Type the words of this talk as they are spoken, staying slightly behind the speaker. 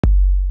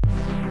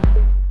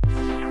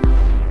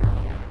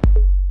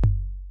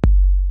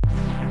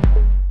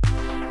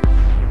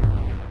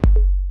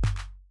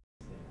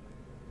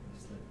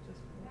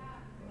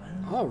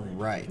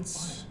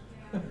right.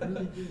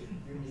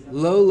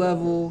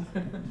 Low-level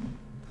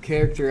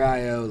character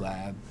I/O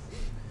lab.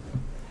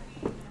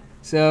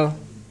 So,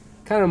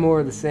 kind of more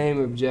of the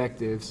same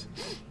objectives,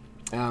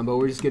 but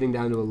we're just getting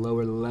down to a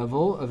lower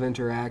level of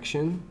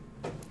interaction.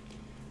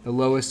 The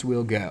lowest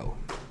we'll go.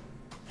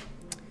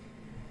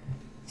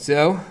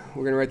 So,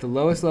 we're going to write the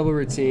lowest level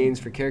routines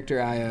for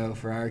character I/O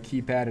for our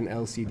keypad and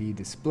LCD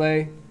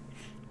display.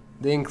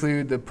 They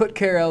include the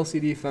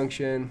putChar_LCD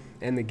function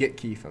and the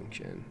getKey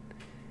function,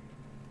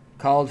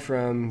 called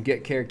from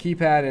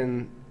getChar_keypad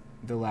in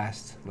the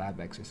last lab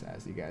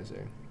exercise you guys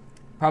are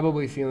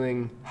probably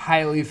feeling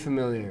highly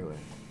familiar with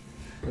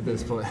at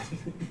this point.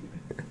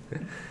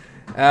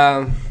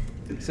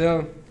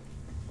 So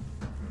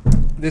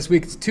this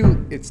week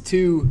it's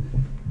two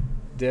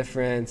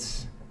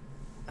different.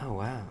 Oh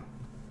wow,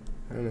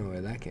 I don't know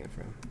where that came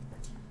from.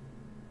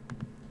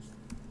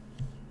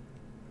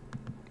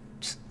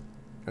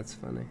 That's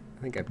funny.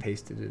 I think I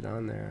pasted it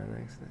on there on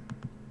accident.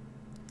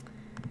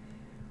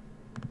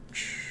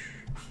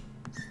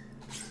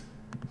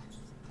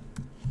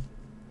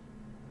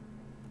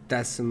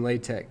 That's some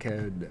LaTeX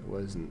code that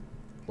wasn't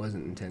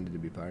intended to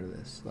be part of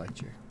this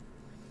lecture.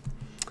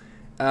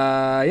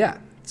 Yeah,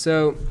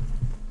 so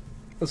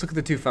let's look at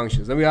the two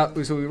functions. So we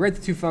write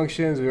the two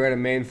functions. We write a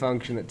main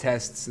function that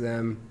tests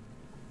them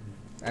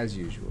as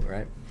usual,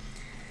 right?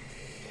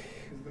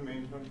 Is the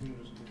main function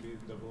just to be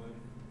double in?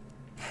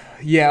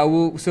 Yeah,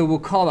 we'll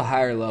call the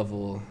higher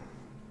level.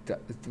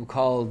 We'll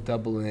call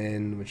double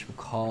in, which we'll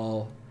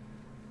call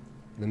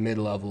the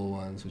mid-level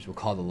ones, which we'll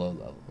call the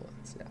low-level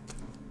ones. Yeah.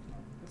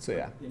 So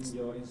yeah. In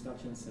your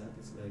instruction set,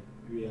 it's like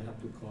we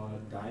have to call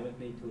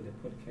directly to the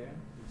putChar.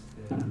 It's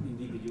the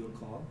individual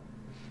call,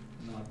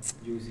 not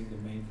using the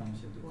main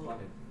function to call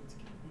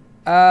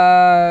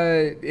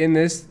it. In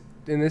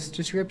this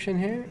description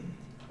here,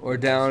 or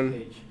down.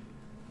 Page.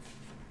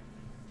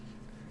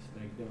 It's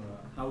like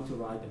how to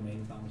write the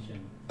main function.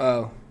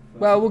 Oh,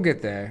 well, we'll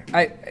get there.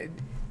 Oh,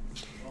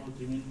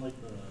 do you mean like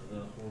the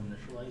whole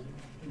initializing?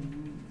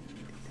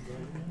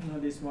 No,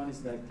 this one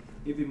is like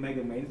if we make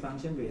a main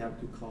function, we have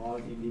to call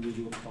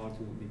individual call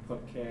to the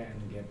putChar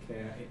and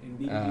getChar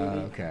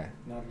individually. Okay.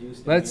 Not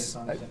use the Let's.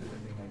 main function or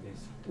something like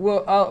this.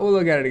 Well, we'll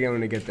look at it again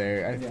when we get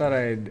there. I thought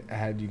I'd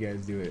had you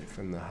guys do it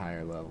from the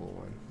higher level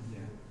one.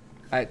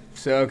 Yeah.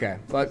 Okay,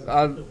 but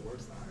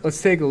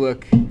let's take a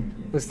look.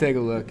 Let's take a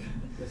look.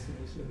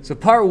 So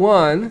part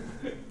one,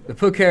 the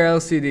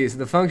putChar_LCD. So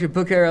the function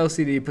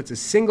putChar_LCD puts a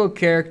single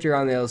character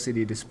on the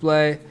LCD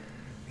display.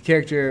 The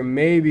character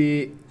may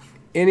be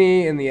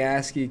any in the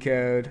ASCII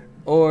code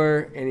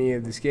or any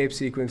of the escape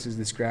sequences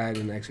described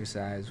in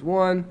exercise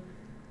 1.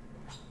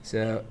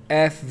 So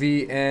F,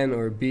 V, N,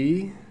 or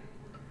B.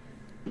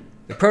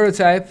 The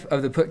prototype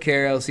of the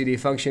putChar_LCD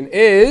function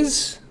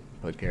is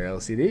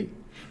putChar_LCD,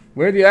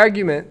 where the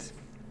argument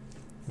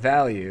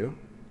value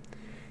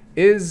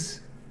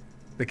is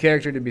the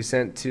character to be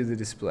sent to the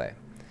display.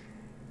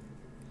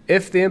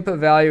 If the input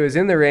value is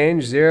in the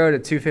range 0 to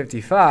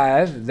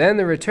 255, then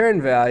the return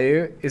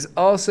value is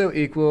also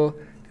equal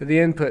to the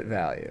input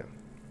value.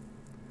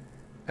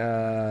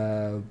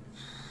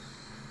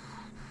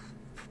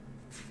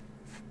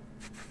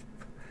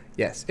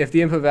 Yes, if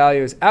the input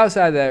value is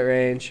outside that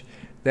range,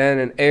 then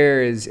an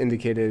error is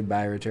indicated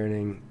by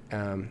returning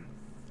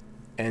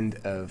end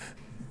of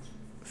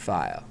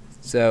file.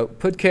 So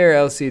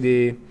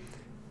putChar_LCD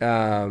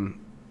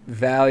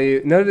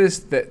value, notice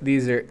that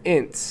these are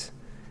ints,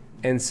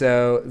 and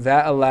so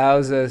that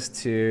allows us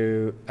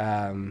to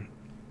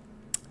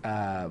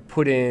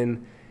put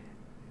in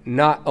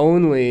not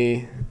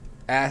only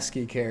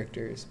ASCII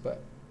characters,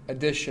 but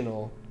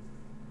additional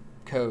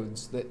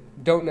codes that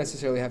don't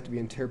necessarily have to be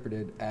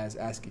interpreted as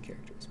ASCII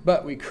characters.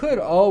 But we could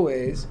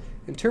always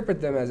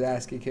interpret them as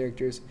ASCII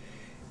characters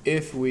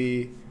if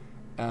we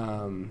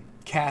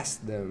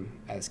cast them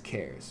as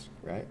chars,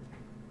 right?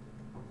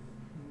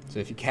 So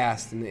if you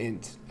cast an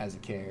int as a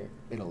char,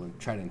 it'll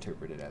try to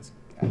interpret it as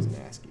an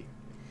ASCII.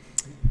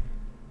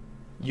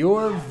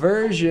 Your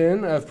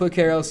version of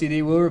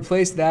putChar_LCD will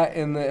replace that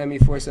in the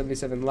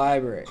ME477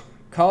 library.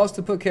 Calls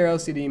to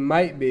putChar_LCD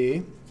might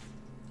be,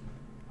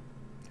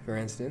 for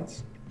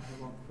instance. I have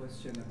one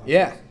question about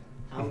Yeah. this.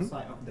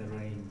 Outside of the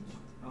range,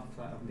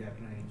 outside of that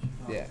range.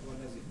 Yeah.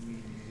 What does it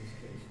mean in this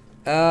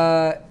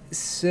case?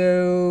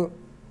 So,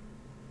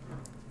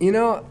 you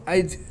know,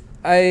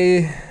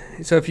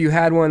 so if you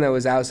had one that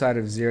was outside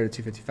of 0 to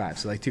 255,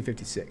 so like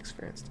 256,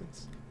 for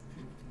instance,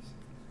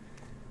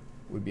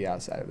 would be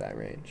outside of that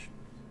range.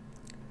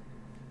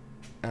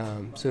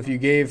 So if you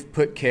gave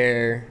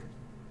putChar,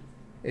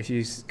 if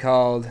you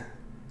called,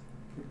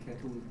 putChar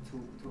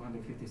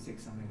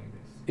 256, something like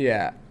this.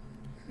 yeah,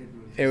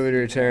 it would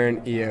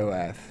return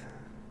EOF.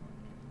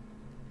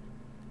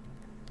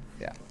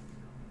 Yeah.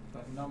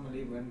 But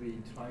normally when we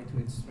try to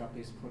instruct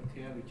this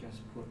putChar, we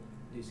just put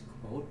this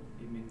code.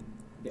 I mean,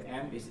 the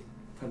M is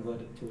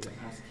converted to the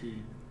ASCII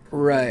code.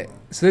 Right.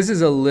 So this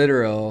is a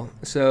literal.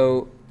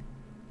 So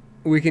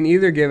we can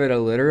either give it a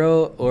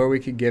literal or we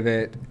could give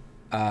it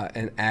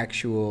an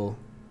actual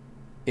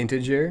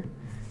integer.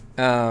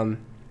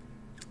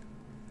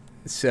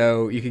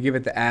 So you could give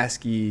it the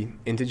ASCII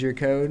integer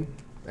code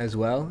as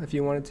well if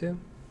you wanted to.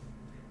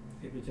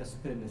 If you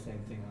just put in the same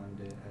thing on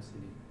the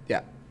LCD.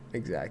 Yeah,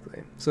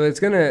 exactly. So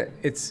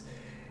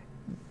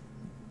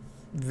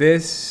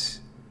this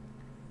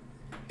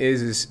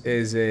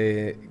is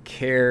a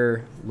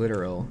char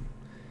literal,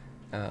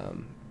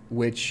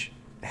 which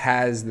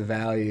has the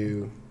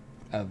value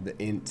of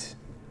the int.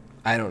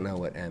 I don't know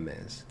what m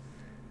is.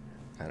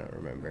 I don't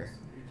remember.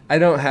 I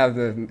don't have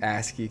the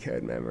ASCII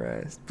code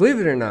memorized. Believe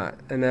it or not,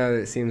 I know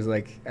it seems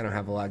like I don't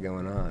have a lot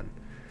going on,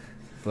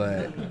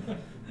 but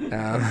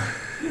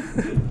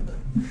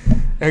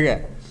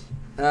okay.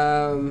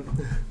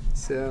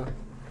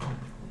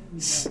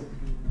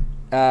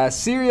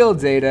 Serial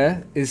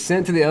data is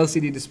sent to the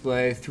LCD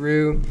display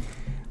through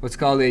what's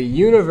called a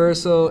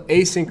universal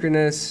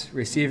asynchronous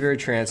receiver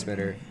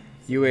transmitter,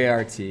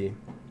 UART.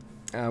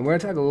 We're going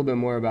to talk a little bit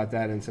more about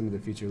that in some of the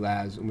future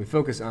labs when we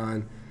focus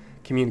on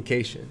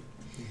communication.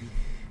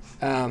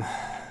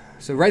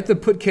 So write the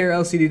putchar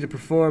LCD to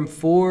perform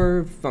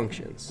 4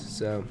 functions.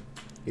 So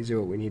these are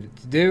what we needed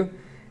to do.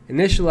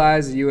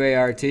 Initialize the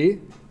UART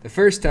the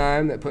first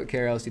time that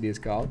putchar LCD is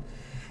called.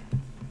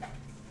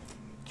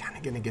 Kind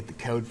of going to get the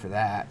code for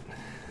that.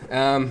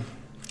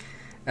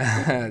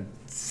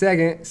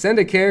 Second, send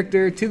a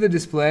character to the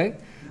display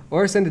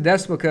or send a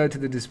decimal code to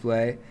the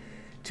display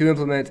to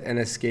implement an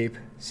escape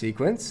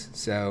sequence.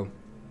 So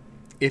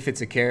if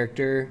it's a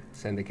character,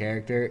 send a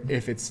character.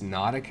 If it's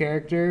not a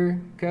character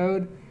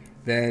code,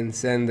 then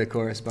send the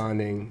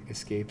corresponding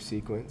escape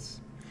sequence.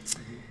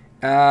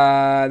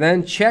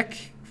 Then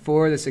check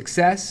for the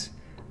success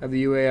of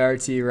the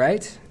UART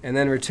write, and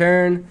then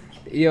return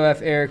the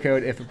EOF error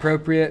code if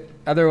appropriate.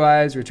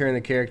 Otherwise, return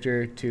the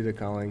character to the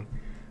calling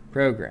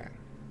program.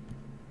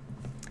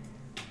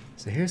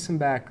 So here's some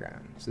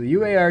background. So the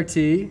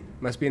UART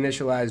must be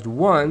initialized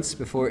once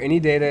before any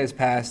data is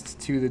passed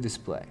to the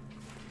display.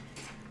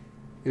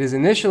 It is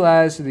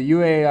initialized to the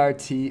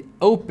UART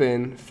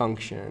open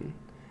function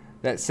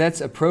that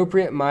sets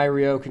appropriate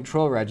MyRio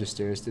control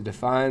registers to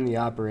define the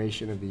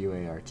operation of the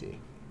UART.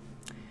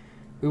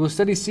 We will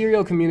study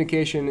serial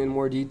communication in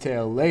more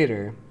detail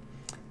later.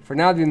 For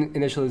now, the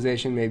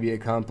initialization may be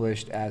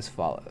accomplished as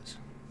follows.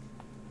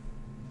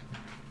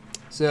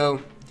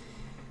 So,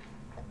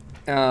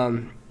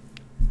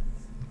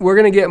 we're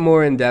going to get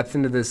more in depth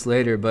into this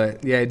later,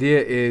 but the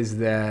idea is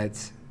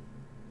that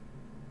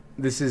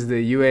this is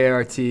the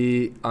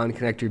UART on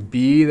connector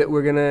B that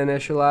we're going to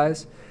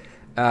initialize.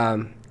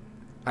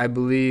 I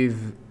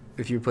believe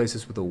if you replace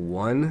this with a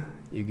 1,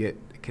 you get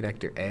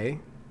connector A.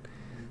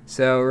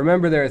 So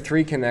remember there are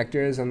 3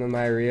 connectors on the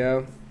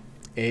MyRio,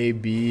 A,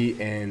 B,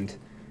 and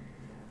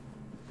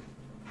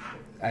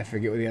I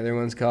forget what the other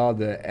one's called,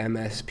 the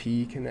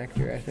MSP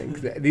connector, I think.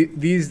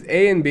 These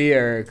A and B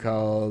are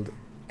called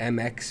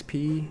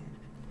MXP,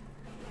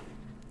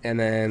 and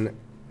then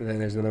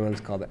there's another one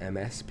that's called the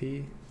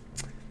MSP.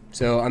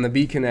 So on the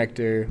B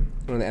connector,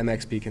 one of the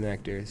MXP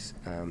connectors,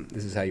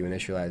 this is how you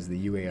initialize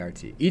the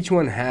UART. Each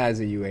one has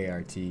a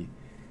UART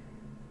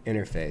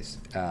interface.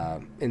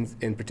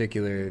 In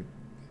particular,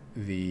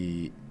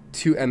 the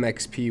 2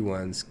 MXP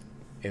ones,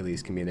 at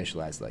least, can be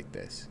initialized like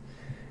this.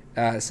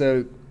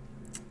 So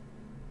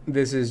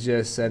this is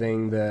just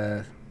setting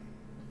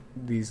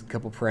these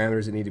couple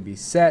parameters that need to be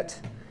set.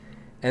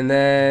 And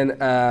then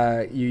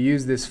you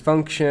use this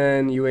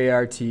function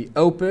UART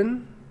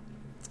open,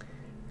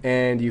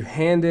 and you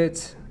hand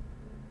it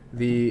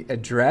the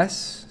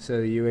address, so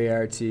the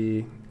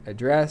UART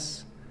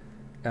address,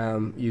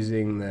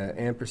 using the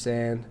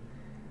ampersand,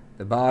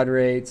 the baud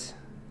rate,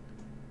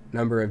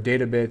 number of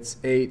data bits,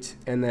 8,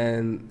 and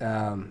then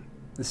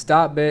the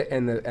stop bit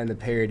and the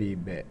parity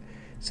bit.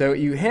 So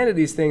you handed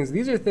these things.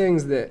 These are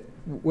things that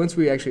once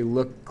we actually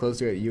look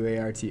closer at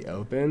UART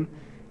open,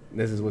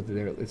 this is what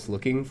it's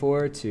looking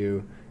for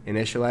to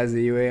initialize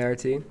the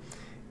UART.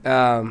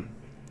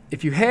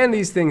 If you hand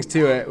these things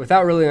to it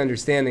without really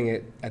understanding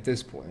it at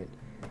this point,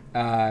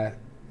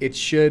 it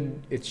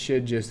should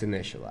just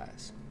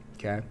initialize.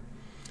 Okay,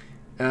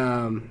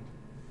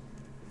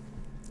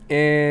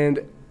 and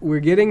we're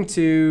getting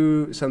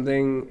to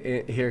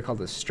something here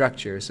called a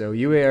structure. So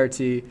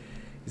UART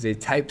is a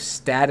type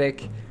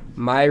static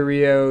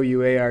MyRio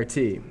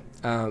UART.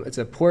 It's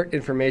a port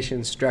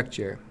information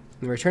structure.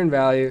 The return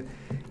value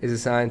is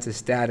assigned to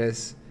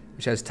status,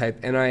 which has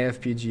type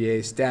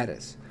NIFPGA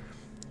status.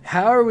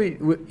 How are we,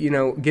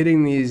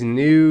 getting these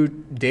new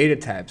data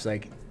types?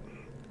 Like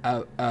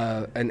an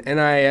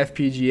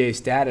NIFPGA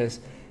status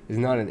is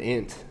not an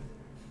int.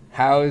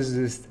 How is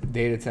this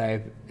data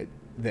type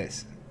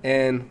this?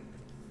 And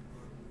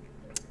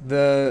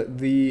the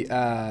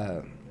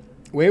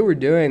way we're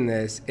doing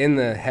this in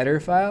the header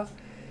file,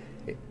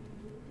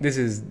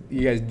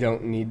 you guys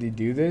don't need to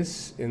do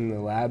this in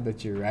the lab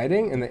that you're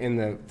writing, in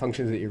the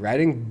functions that you're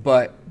writing,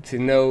 but to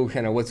know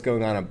kind of what's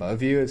going on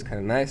above you is kind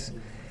of nice.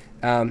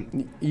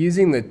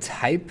 Using the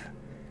type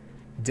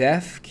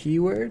def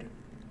keyword.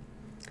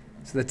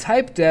 So the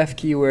type def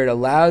keyword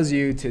allows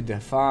you to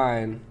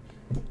define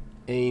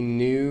a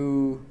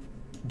new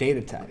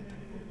data type.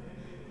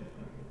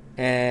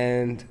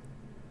 And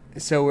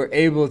so we're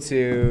able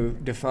to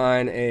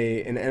define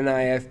an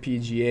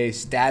NIFPGA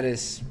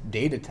status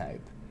data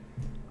type.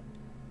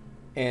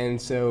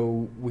 And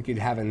so we could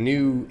have a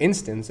new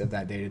instance of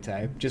that data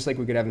type, just like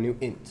we could have a new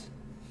int,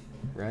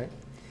 right?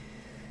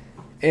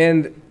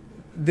 And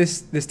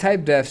this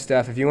type def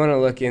stuff, if you want to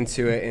look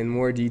into it in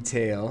more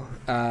detail,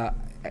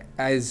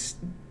 as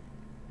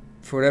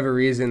for whatever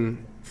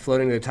reason,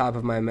 floating to the top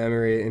of my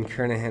memory in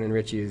Kernighan and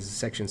Ritchie is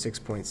section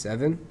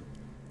 6.7. I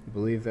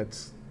believe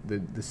that's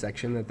the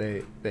section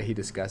that he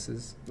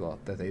discusses, well,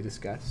 that they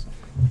discuss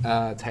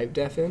type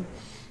def in.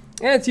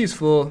 And it's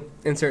useful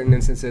in certain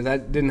instances. I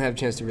didn't have a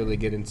chance to really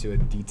get into a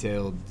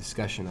detailed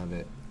discussion of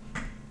it,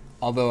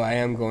 although I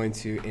am going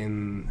to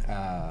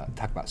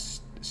talk about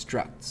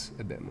structs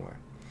a bit more.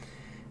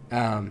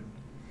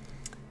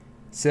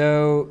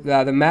 So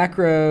the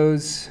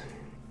macros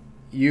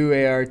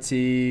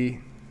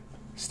UART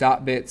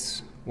stop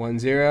bits 10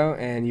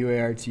 and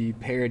UART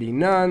parity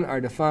none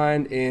are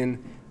defined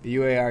in the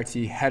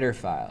UART header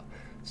file.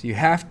 So you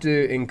have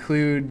to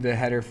include the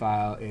header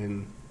file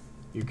in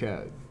your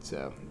code.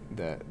 So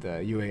the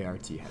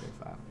UART header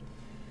file.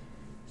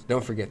 So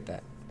don't forget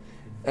that.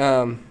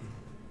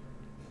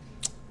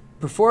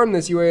 Perform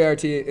this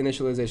UART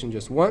initialization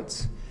just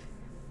once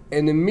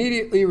and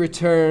immediately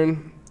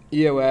return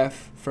EOF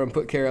from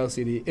putchar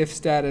LCD if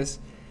status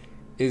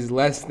is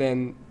less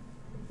than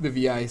the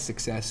VI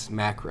success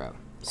macro.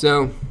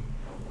 So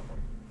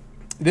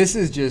this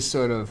is just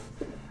sort of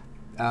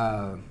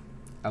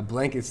a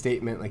blanket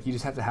statement. Like, you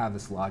just have to have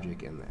this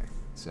logic in there.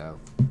 So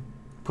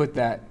put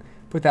that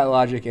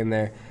logic in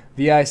there.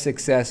 VI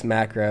success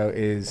macro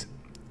is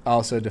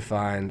also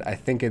defined, I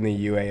think, in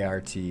the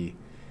UART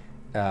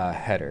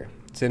header.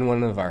 It's in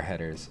one of our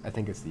headers. I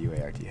think it's the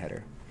UART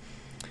header.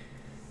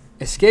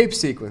 Escape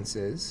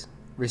sequences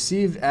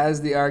received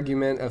as the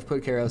argument of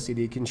putchar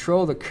LCD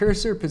control the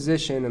cursor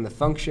position and the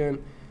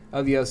function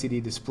of the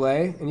LCD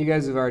display, and you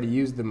guys have already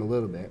used them a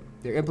little bit.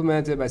 They're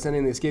implemented by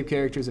sending the escape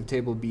characters of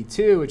table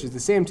B2, which is the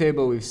same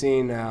table we've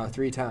seen now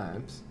 3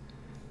 times,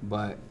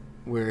 but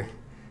we're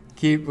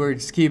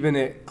just keeping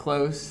it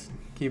close,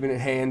 keeping it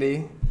handy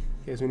in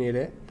case we need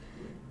it.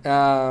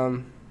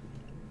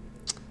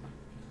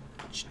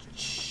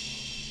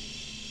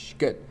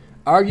 Good.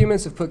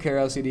 Arguments of putchar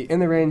LCD in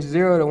the range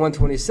 0 to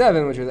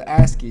 127, which are the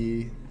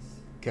ASCII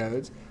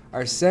codes,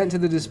 are sent to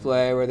the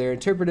display where they're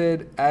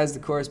interpreted as the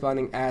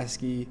corresponding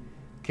ASCII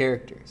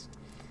characters.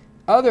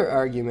 Other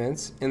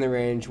arguments in the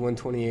range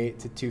 128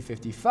 to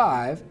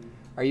 255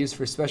 are used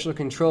for special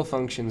control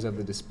functions of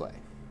the display.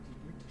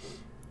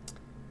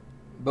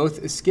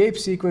 Both escape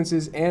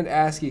sequences and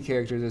ASCII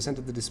characters are sent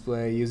to the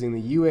display using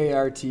the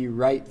UART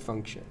write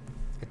function.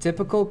 A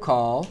typical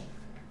call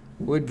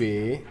would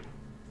be,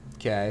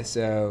 okay,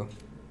 so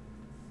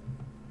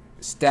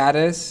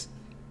status,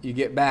 you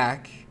get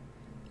back,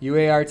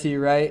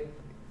 UART write,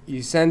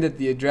 you send it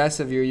the address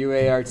of your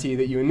UART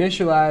that you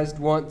initialized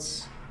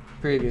once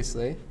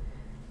previously,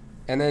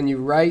 and then you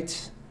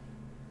write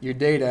your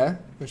data,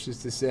 which is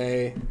to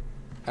say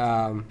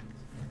an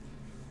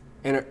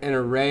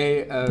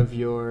array of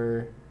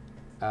your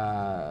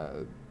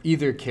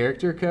either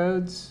character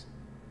codes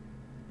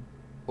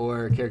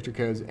or character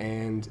codes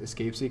and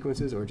escape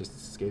sequences, or just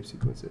escape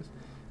sequences.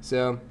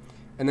 So,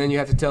 and then you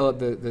have to tell it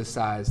the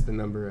size, the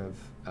number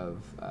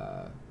of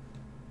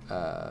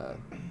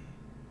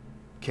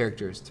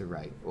characters to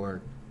write,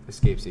 or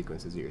escape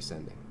sequences that you're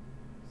sending.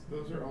 So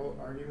those are all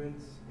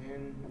arguments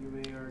in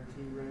UART,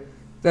 right?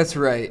 That's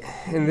right.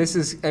 And this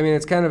is, I mean,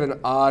 it's kind of an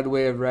odd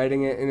way of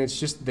writing it, and it's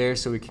just there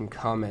so we can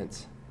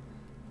comment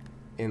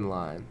in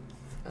line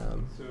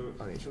on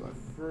each So one.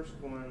 the first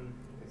one,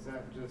 is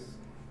that just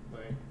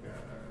like,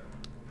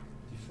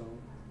 Default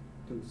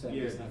to set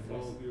yeah, this address.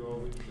 default, you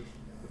always just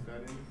put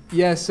that in?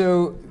 Yeah,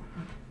 so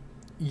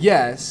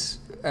yes,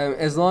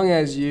 as long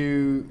as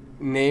you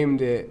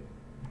named it.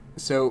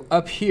 So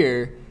up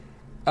here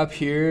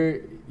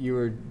you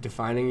were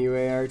defining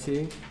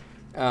UART.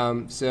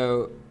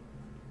 So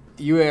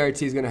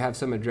UART is going to have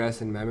some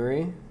address in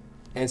memory,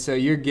 and so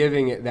you're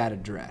giving it that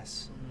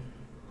address.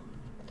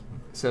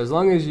 So as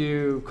long as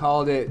you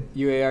called it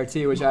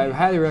UART, which I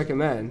highly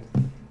recommend,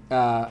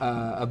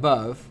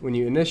 above when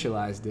you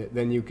initialized it,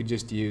 then you could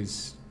just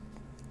use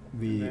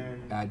the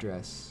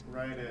address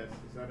Write as,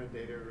 is that a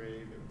data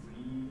array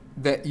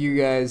that you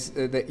guys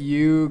that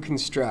you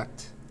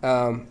construct,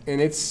 and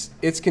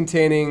it's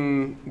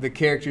containing the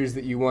characters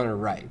that you want to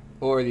write,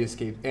 or the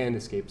escape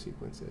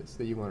sequences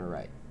that you want to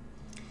write.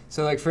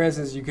 So, like, for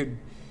instance, you could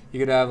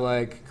have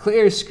like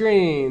clear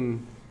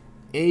screen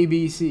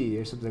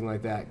ABC or something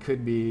like that.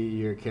 Could be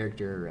your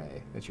character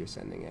array that you're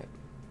sending it.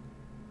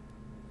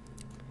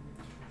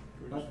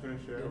 We're just going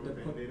to share it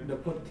with the data? The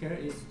putchar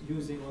is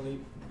using only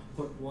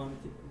put one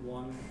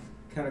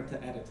character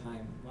at a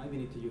time. Why we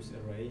need to use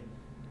array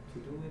to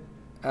do it?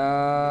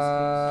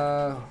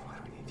 Why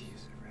do we need to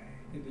use array?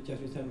 If we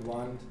just return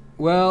one.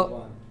 Well,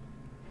 one.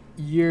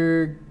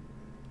 you're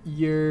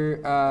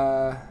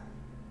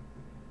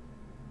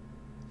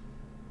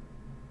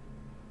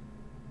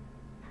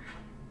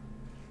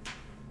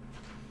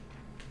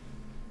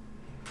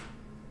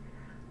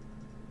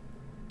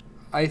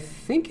I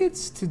think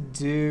it's to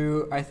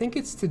do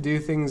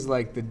things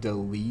like the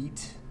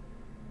delete.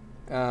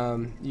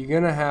 You're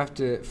gonna have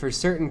to, for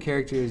certain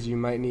characters, you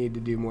might need to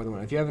do more than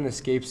one. If you have an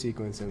escape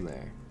sequence in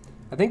there,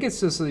 I think it's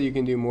just so you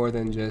can do more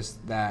than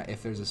just that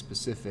if there's a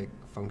specific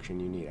function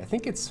you need. I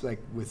think it's like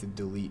with a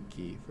delete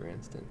key, for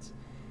instance.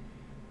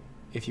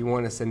 If you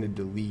want to send a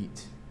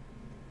delete,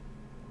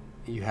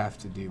 you have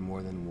to do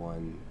more than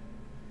one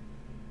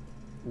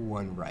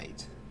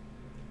write.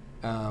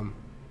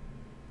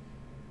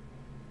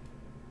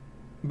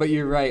 But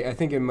you're right. I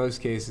think in most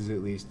cases,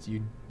 at least,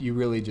 you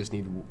really just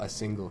need a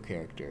single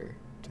character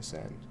to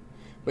send.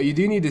 But you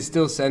do need to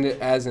still send it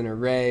as an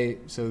array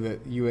so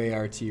that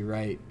UART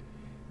write,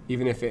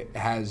 even if it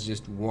has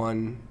just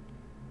one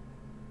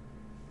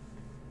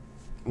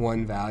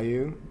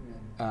value,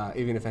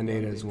 even if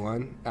NData is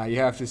 1,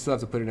 you still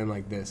have to put it in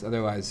like this.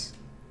 Otherwise,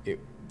 it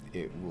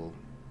will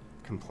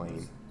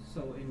complain.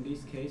 So in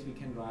this case, we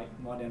can write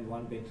more than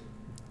 1 bit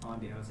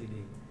on the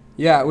LCD.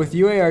 Yeah, with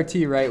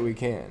UART write, we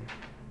can.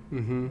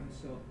 Mm-hmm.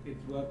 So it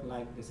works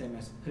like the same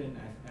as printf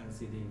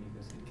LCD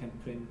because it can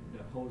print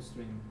the whole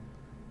string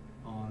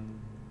on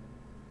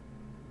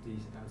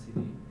this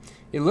LCD.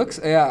 It looks,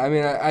 yeah, I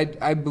mean,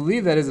 I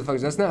believe that is a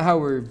function. That's not how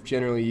we're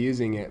generally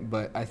using it,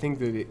 but I think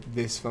that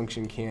this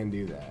function can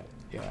do that,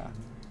 yeah.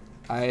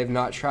 I have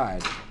not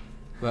tried,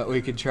 but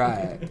we could try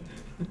it.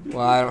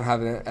 Well, I don't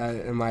have it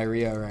in my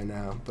Rio right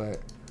now,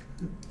 but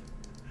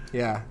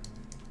yeah.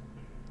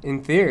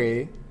 In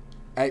theory,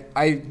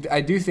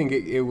 I do think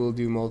it will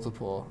do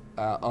multiple,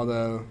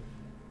 although...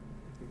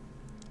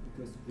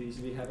 Because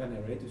we have an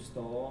array to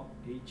store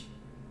each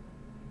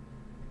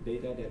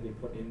data that we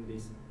put in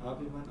this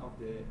argument of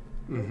the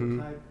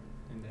prototype,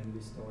 and then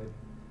we store it.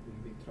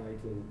 We try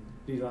to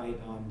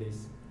rewrite on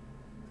this,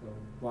 so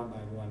one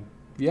by one.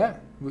 Yeah,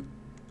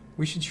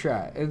 we should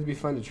try. It would be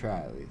fun to try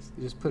at least.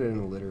 Just put it in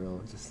a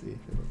literal, just see if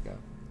it'll go.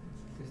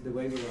 Because the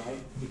way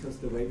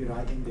we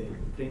write in the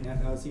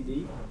printf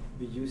LCD,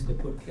 we use the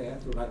putchar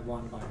to write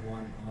one by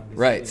one on this.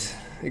 Right,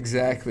 string.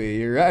 Exactly.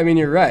 You're right. I mean,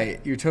 you're right.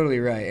 You're totally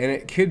right. And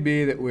it could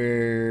be that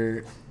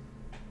we're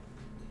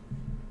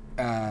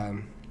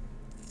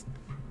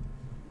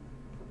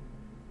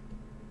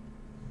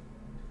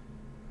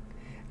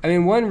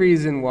one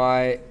reason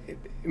why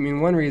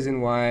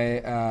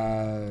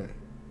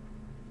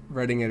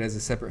writing it as a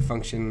separate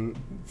function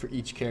for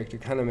each character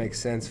kind of makes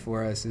sense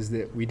for us is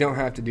that we don't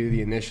have to do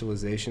the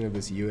initialization of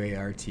this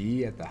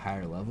UART at the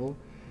higher level.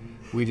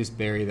 We just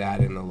bury that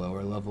in the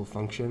lower level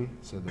function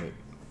so that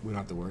we don't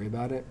have to worry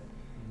about it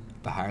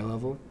at the higher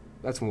level.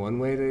 That's one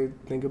way to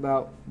think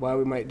about why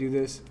we might do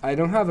this. I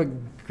don't have a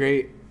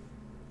great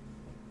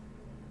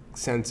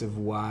sense of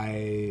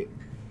why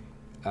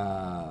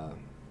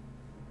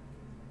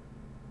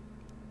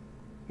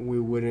we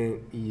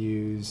wouldn't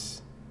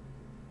use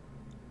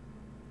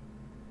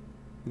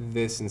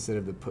this instead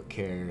of the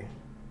putchar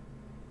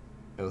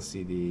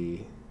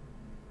LCD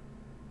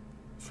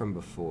from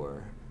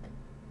before.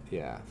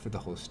 Yeah, for the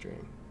whole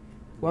string.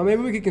 Well,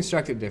 maybe we could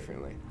construct it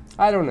differently.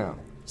 I don't know.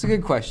 It's a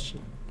good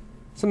question.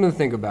 Something to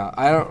think about.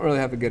 I don't really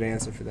have a good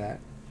answer for that.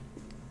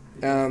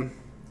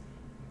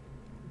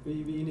 We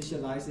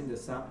initialize in the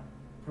sub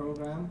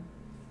program.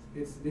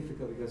 It's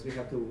difficult because we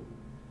have to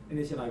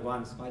initialize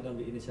once. Why don't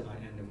we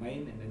initialize in the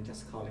main and then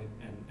just call it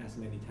and as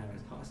many times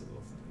as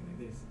possible, something like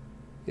this.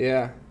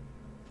 Yeah.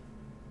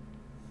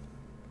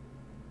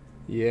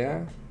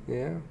 Yeah,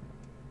 yeah.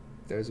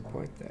 There's a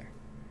point there.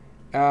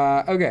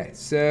 Okay,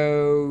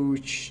 so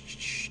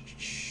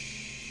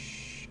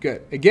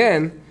good.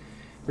 Again,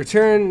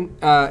 return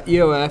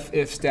EOF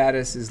if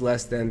status is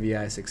less than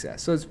VI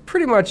success. So it's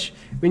pretty much,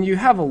 when you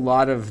have a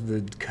lot of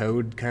the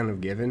code kind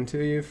of given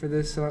to you for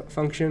this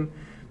function,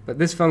 but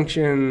this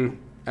function,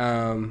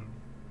 I'm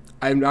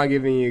not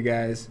giving you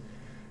guys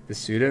the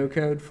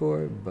pseudocode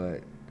for,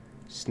 but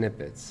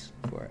snippets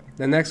for it.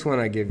 The next one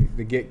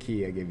the get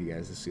key, I give you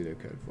guys the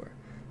pseudocode for.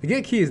 The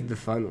get key is the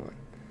fun one.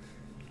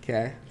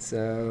 Okay,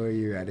 so are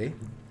you ready?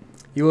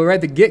 You will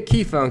write the get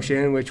key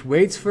function, which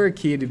waits for a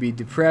key to be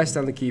depressed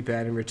on the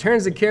keypad and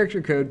returns the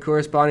character code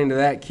corresponding to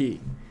that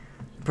key.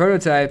 The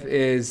prototype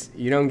is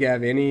you don't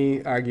have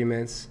any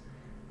arguments,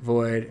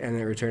 void, and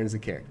it returns the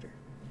character.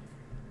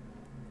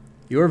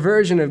 Your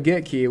version of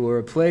get key will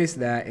replace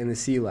that in the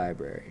C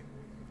library,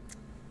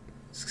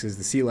 because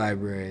the C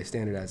library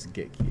standardizes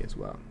get key as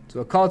well. So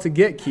a call to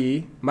get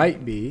key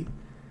might be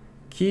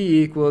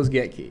key equals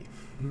get key.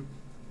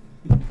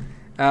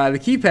 The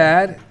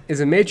keypad is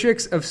a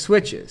matrix of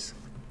switches.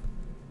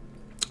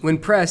 When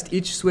pressed,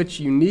 each switch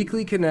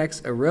uniquely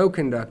connects a row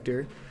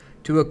conductor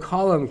to a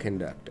column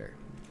conductor.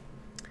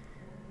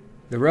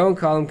 The row and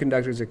column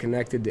conductors are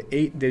connected to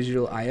 8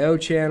 digital I/O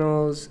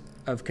channels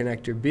of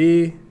connector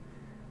B,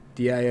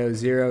 DIO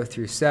 0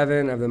 through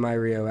 7 of the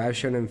MyRio as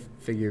shown in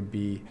figure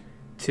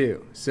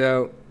B2.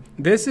 So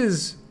this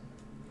is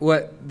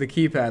what the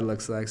keypad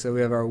looks like. So we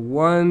have our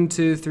 1,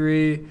 2,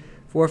 3,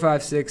 4,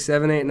 5, 6,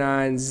 7, 8,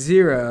 9,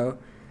 0,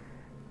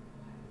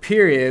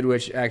 period,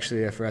 which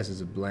actually for us is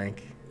a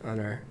blank on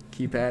our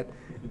keypad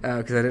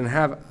because I didn't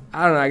have,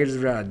 I don't know, I could just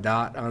write a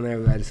dot on there,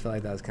 but I just felt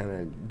like that was kind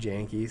of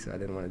janky, so I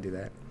didn't want to do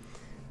that.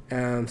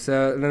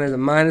 So then there's a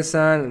minus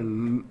sign,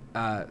 and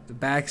the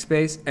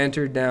backspace,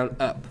 enter, down,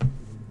 up.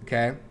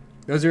 Okay?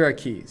 Those are our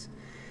keys.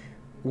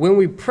 When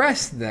we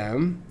press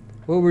them,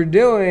 what we're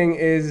doing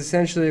is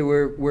essentially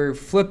we're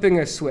flipping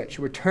a switch.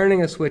 We're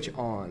turning a switch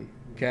on,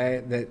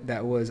 okay,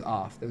 that was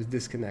off, that was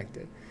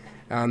disconnected.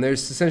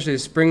 There's essentially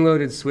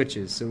spring-loaded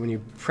switches. So when you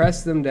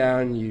press them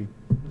down, you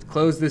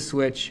close the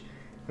switch.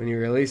 When you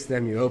release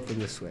them, you open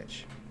the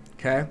switch,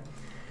 okay?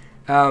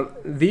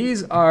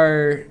 These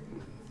are,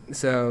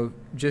 so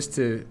just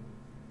to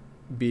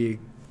be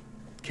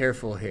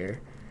careful here,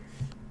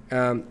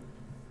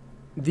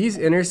 these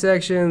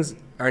intersections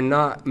are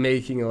not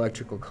making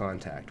electrical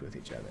contact with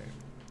each other,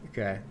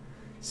 okay?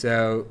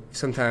 So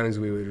sometimes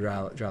we would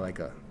draw like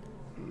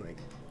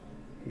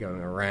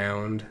going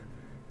around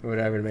or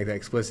whatever to make that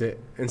explicit.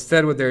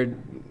 Instead, what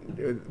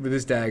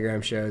this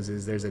diagram shows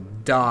is there's a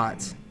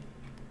dot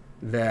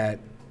that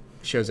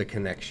shows a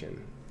connection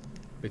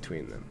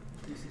between them.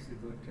 This is a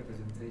good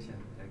representation.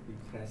 Like we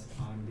press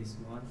on this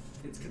one,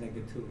 it's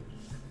connected to.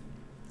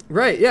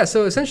 Right. Yeah.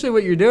 So essentially,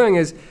 what you're doing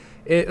is,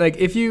 like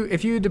if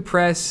you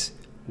depress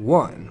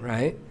 1,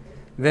 right,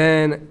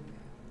 then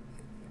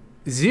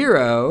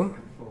 0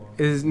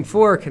 and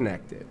 4 are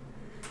connected.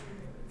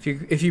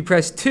 If you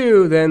press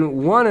 2,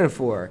 then 1 and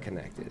 4 are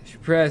connected. If you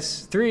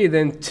press 3,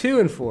 then 2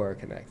 and 4 are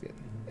connected.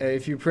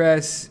 If you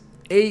press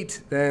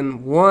 8,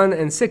 then 1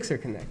 and 6 are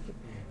connected.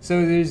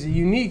 So there's a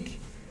unique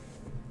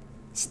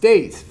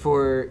state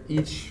for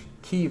each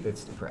key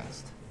that's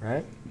depressed,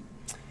 right?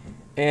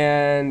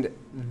 And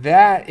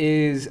that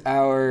is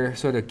our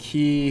sort of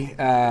key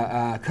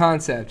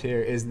concept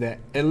here, is that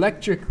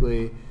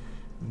electrically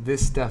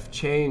this stuff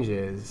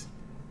changes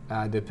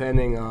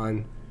depending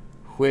on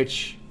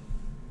which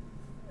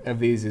of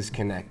these is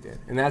connected.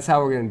 And that's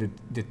how we're going to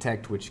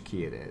detect which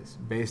key it is,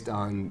 based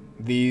on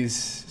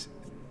these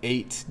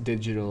 8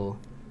 digital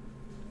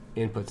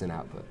inputs and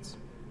outputs.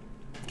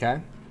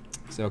 Okay?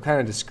 So kind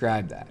of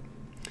describe that.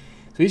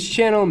 So each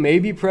channel may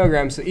be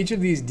programmed, so each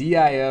of these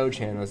DIO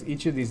channels,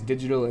 each of these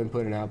digital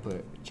input and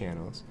output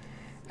channels,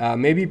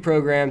 may be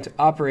programmed to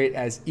operate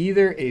as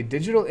either a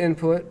digital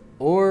input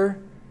or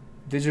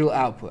digital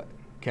output.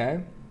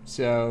 Okay?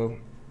 So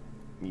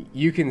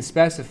you can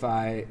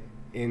specify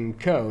in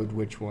code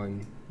which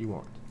one you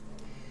want.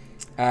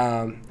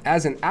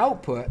 As an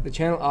output, the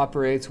channel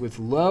operates with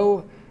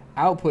low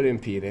output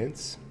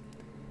impedance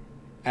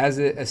as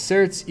it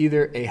asserts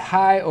either a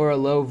high or a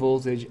low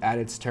voltage at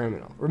its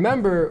terminal.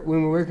 Remember,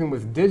 when we're working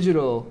with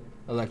digital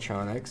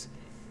electronics,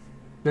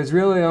 there's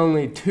really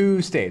only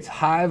 2 states,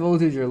 high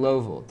voltage or low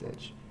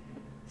voltage.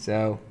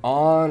 So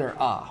on or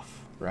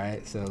off,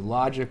 right? So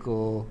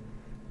logical,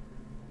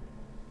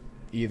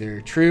 either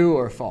true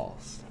or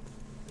false,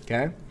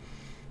 okay?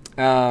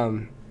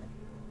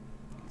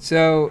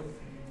 So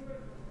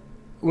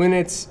when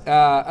it's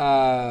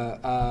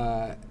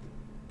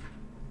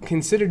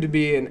considered to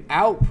be an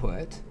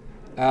output,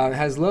 it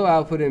has low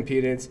output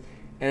impedance,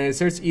 and it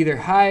asserts either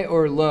high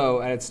or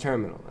low at its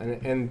terminal.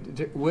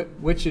 And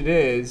which it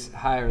is,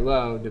 high or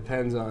low,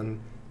 depends on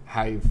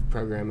how you've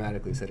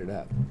programmatically set it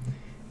up.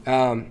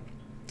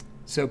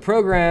 So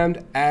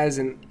programmed as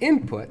an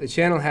input, the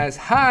channel has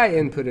high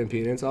input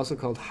impedance, also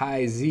called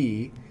high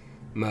Z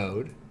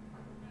mode,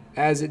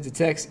 as it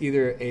detects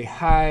either a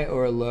high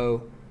or a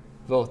low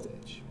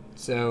voltage.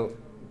 So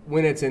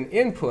when it's an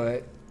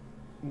input,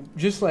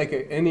 just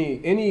like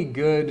any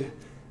good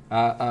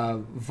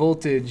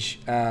voltage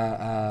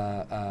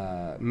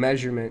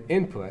measurement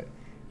input,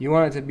 you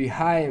want it to be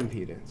high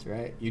impedance,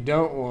 right? You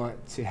don't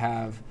want to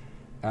have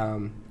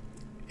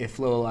it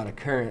flow a lot of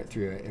current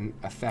through it and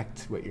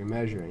affect what you're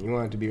measuring. You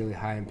want it to be really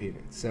high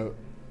impedance, so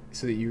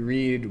that you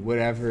read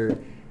whatever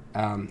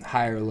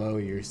high or low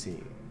you're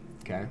seeing,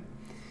 okay?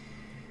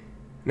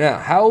 Now,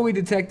 how will we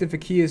detect if a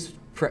key is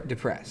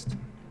depressed?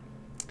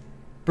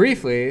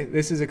 Briefly,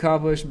 this is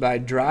accomplished by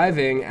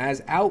driving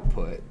as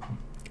output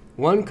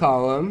one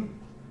column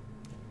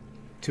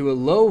to a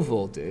low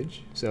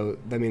voltage, so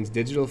that means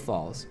digital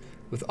false,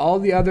 with all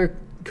the other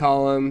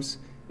columns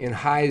in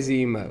high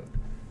Z mode.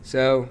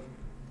 So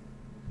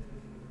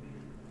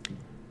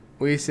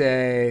we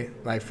say,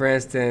 like for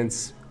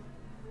instance,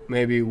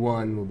 maybe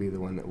 1 will be the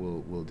one that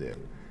we'll do.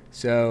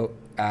 So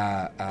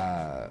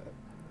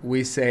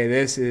we say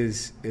this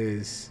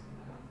is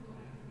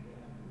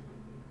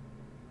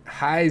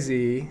high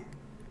Z,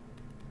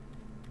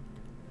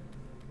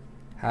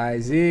 high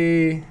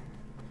Z,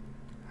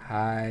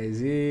 high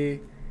Z,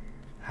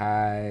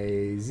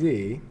 high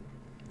Z,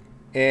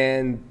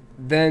 and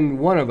then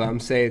one of them,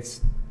 say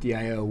it's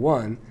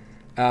DIO1,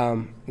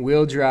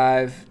 we'll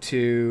drive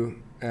to,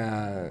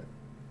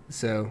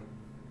 so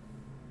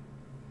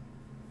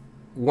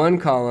one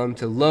column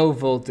to low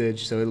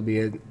voltage, so it'll be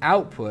an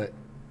output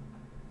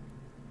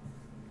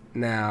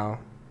now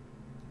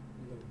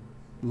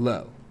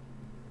low.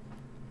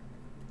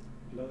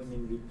 Low, I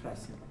mean we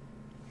press it.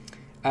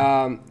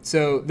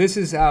 So this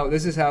is how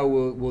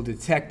we'll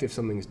detect if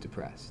something is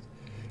depressed.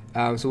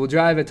 So we'll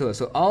drive it to low.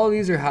 So all of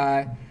these are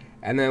high,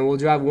 and then we'll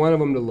drive one of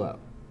them to low.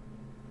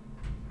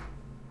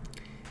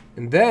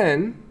 And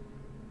then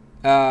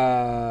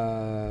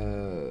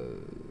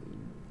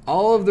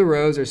all of the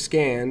rows are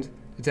scanned,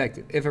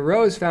 detected. If a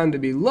row is found to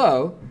be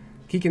low,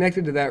 key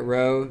connected to that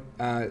row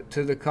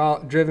to the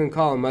driven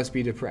column must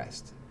be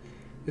depressed.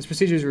 This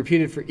procedure is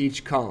repeated for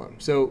each column.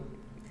 So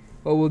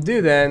what we'll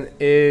do then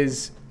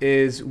is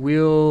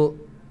we'll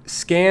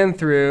scan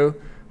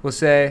through, we'll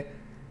say,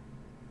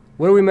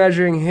 what are we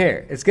measuring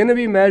here? It's going to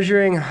be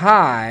measuring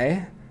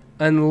high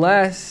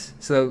unless,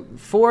 so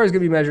 4 is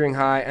going to be measuring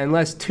high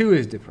unless 2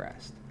 is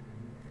depressed.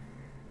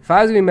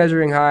 5 is going to be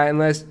measuring high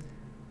unless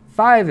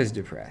 5 is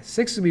depressed.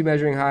 6 is going to be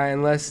measuring high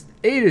unless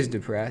 8 is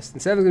depressed.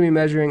 And 7 is going to be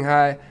measuring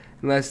high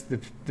unless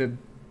the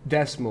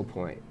decimal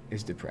point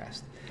is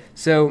depressed.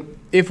 So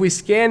if we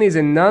scan these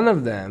and none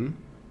of them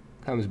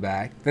comes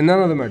back, then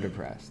none of them are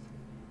depressed.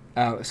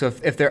 So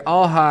if they're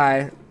all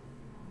high,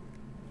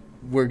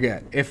 we're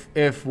good.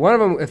 If one of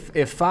them,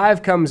 if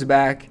 5 comes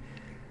back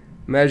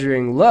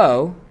measuring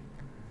low,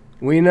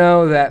 we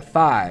know that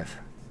 5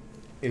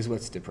 is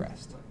what's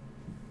depressed.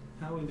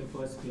 How in the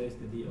first place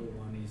the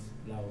DO1 is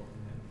low?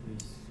 And then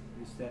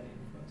we set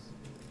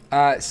it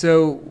first.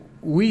 So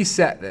we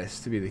set this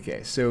to be the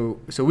case. So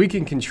we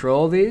can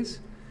control these.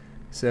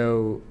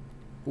 So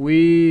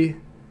we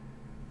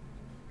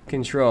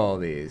control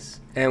these,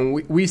 and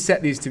we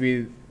set these to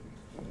be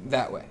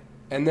that way.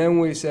 And then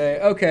we say,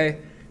 okay,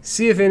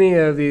 see if any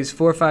of these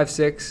 4, 5,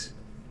 6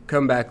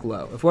 come back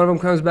low. If one of them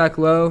comes back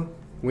low,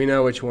 we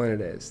know which one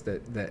it is,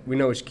 that we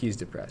know which key is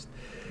depressed.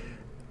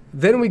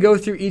 Then we go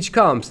through each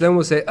column. So then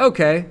we'll say,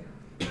 okay,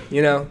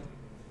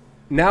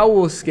 now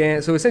we'll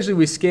scan. So essentially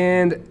we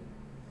scanned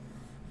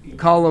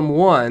column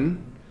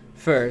 1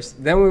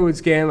 first. Then we would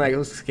scan,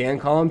 let's scan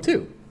column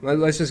 2.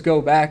 Let's just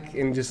go back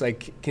and just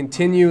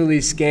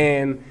continually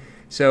scan.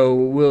 So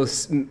we'll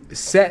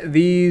set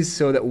these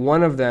so that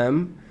one of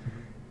them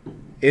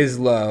is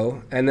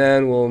low, and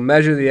then we'll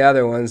measure the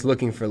other ones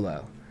looking for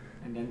low.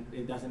 And then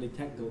it doesn't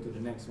detect, go to the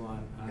next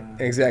one.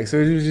 Exactly. So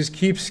we just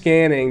keep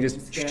scanning.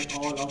 Just scan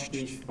all of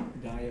these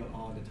dial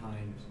all the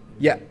time.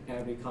 Yeah.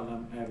 Every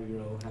column, every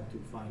row have to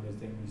find the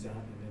same result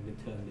and then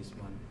return this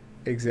one.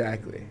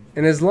 Exactly.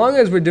 And as long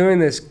as we're doing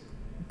this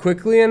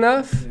quickly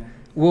enough,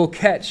 we'll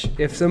catch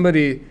if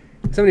somebody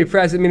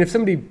presses. I mean, if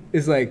somebody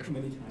is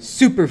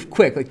super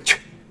quick,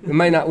 we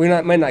might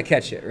not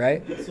catch it,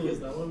 right? So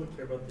is that why we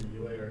care about the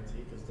UART?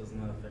 Because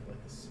doesn't that affect the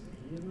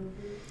speed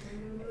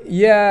of it?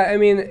 Yeah, I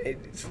mean,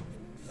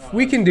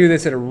 we can do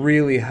this at a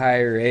really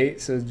high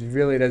rate, so it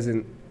really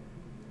doesn't.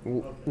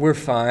 We're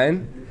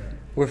fine.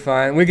 We're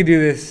fine. We could do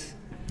this.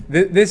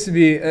 This would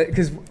be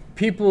because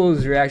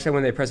people's reaction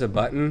when they press a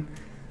button,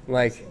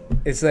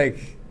 it's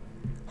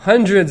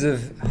hundreds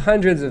of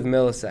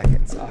milliseconds I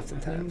think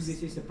oftentimes.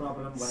 this is a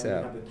problem when So. you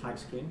have the touch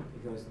screen,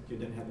 because you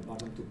don't have the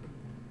button to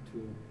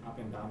up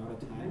and down all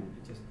the time.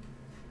 It's just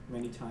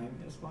many times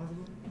as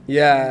possible.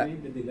 Yeah.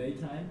 Maybe the delay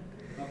time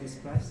of this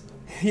press.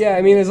 Yeah,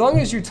 I mean, as long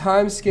as your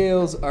time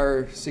scales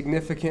are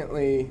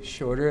significantly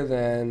shorter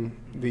than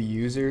the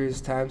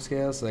user's time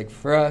scales,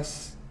 for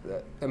us,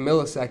 a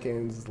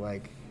millisecond is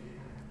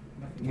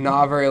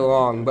not very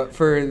long, but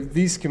for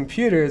these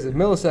computers, a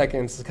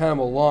millisecond is kind of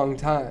a long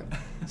time.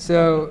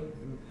 So,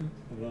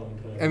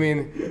 I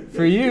mean,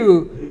 for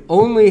you,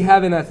 only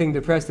having that thing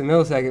depressed in a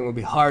millisecond would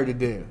be hard to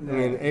do. I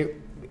mean,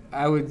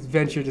 I would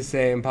venture to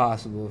say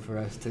impossible for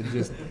us to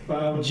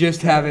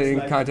just have it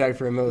in contact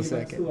for a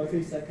millisecond. 2 or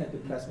 3 seconds to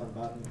press one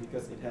button,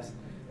 because it has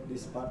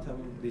this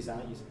bottom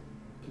design is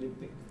flip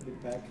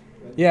back.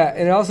 Yeah,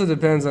 and it also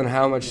depends on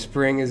how much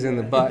spring is in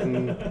the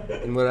button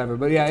and whatever.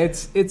 But yeah,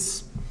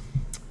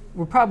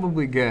 we're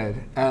probably good.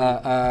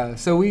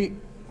 So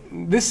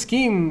this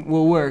scheme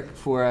will work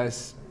for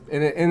us,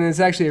 and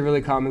it's actually a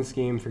really common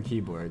scheme for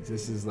keyboards.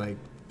 This is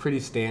pretty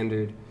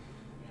standard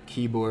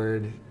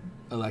keyboard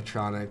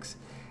electronics.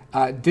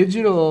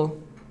 Digital.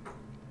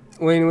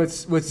 I mean,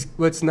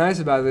 what's nice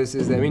about this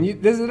is that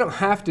they don't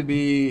have to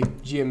be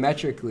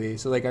geometrically.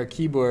 So our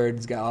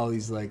keyboard's got all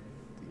these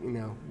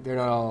they're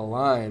not all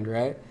aligned,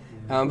 right?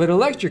 But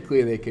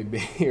electrically they could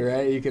be,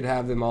 right? You could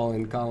have them all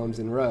in columns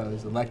and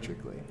rows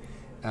electrically,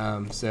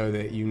 so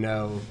that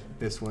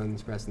this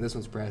one's pressed and this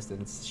one's pressed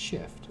and it's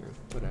shift or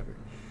whatever.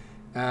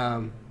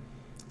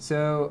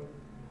 So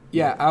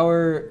yeah,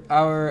 our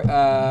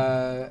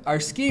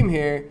scheme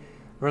here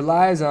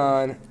relies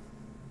on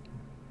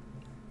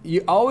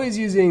you always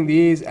using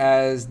these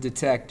as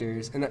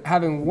detectors and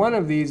having one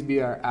of these be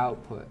our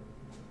output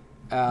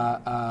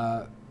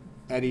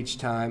at each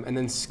time, and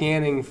then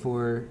scanning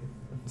for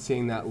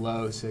seeing that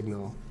low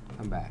signal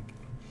come back.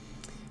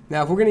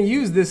 Now, if we're going to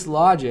use this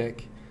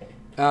logic,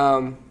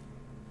 then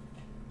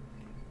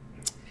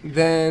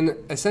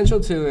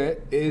essential to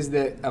it is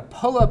that a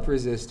pull-up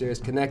resistor is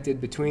connected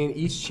between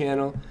each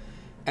channel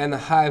and the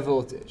high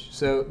voltage.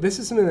 So this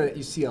is something that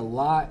you see a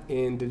lot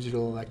in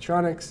digital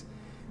electronics,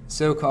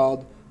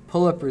 so-called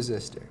pull-up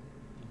resistor.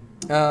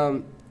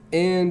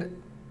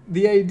 And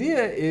the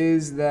idea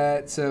is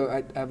that, so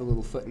I have a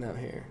little footnote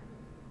here.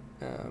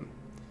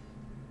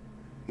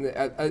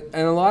 And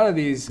a lot of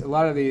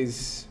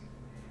these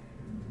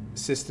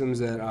systems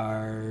that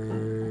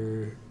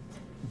are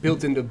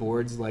built into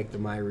boards like the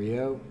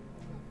MyRio,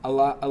 a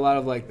lot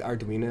of like the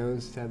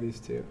Arduinos have these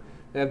too.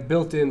 They have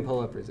built-in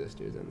pull-up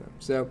resistors in them.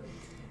 So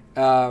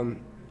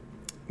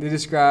they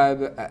describe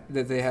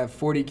that they have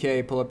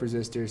 40K pull-up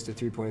resistors to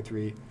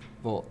 3.3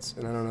 volts,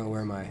 and I don't know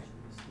where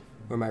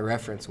my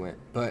reference went,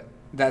 but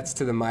that's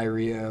to the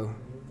MyRio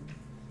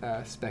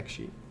spec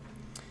sheet.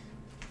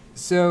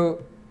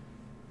 So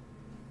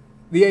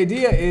the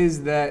idea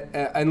is that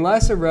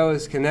unless a row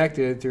is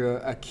connected through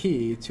a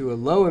key to a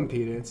low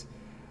impedance,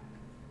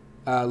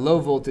 low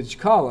voltage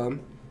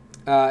column,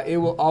 it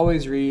will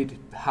always read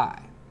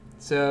high.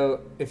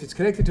 So if it's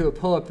connected to a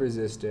pull-up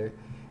resistor,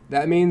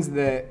 that means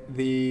that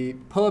the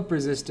pull-up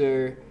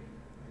resistor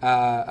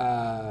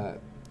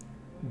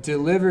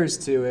delivers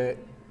to it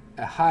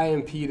a high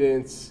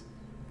impedance,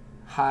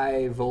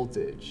 high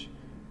voltage.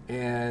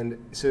 And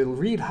so it'll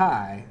read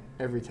high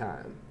every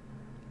time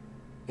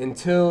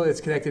until it's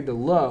connected to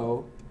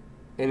low,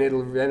 and then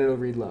it'll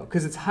read low.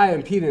 Because it's high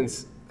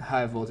impedance,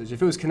 high voltage.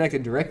 If it was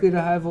connected directly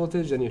to high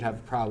voltage, then you'd have a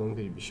problem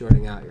because you'd be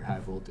shorting out your high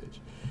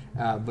voltage.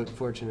 But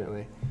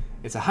fortunately,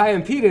 it's a high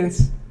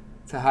impedance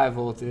to high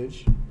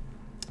voltage.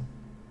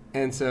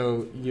 And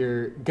so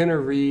you're going to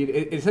read,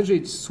 it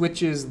essentially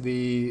switches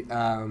the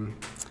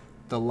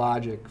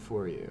logic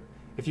for you.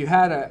 If you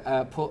had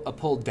a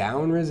pull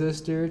down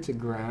resistor to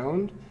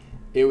ground,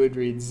 it would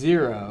read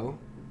 0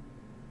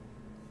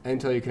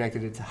 until you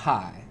connected it to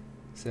high.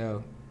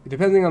 So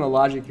depending on the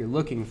logic you're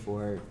looking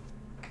for,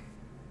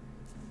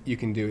 you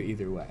can do it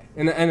either way.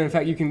 And in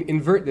fact, you can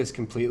invert this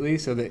completely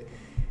so that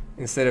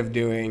instead of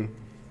doing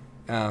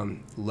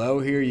low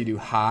here, you do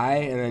high,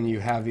 and then you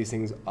have these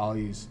things all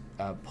use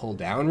pull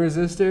down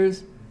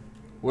resistors.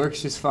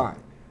 Works just fine.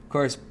 Of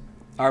course,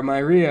 our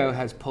MyRio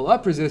has pull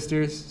up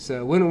resistors, so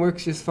it wouldn't work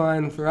just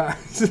fine for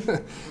us.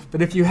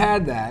 But if you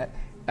had that,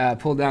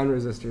 pull down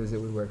resistors, it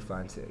would work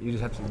fine too. You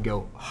just have to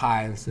go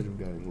high instead of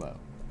going low.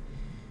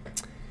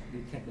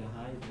 Detect the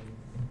high.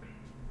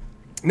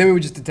 And then we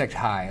would just detect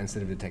high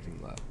instead of detecting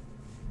low.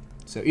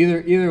 So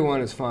either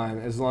one is fine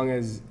as long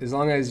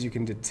as you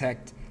can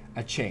detect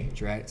a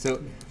change, right?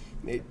 So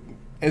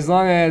as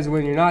long as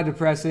when you're not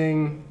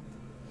depressing,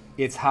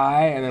 it's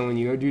high, and then when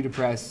you do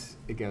depress,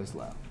 it goes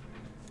low.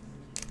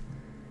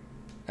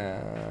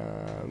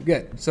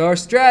 Good. So our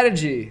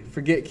strategy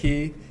for get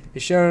key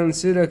is shown in the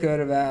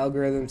pseudocode of our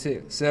algorithm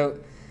too. So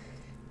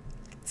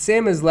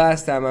same as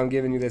last time, I'm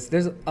giving you this.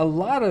 There's a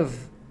lot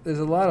of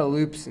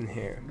loops in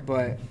here,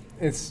 but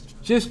it's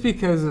just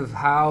because of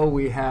how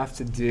we have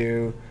to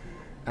do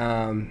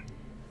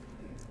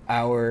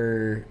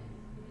our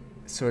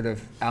sort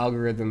of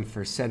algorithm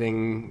for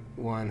setting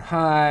one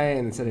high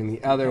and setting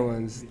the other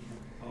ones,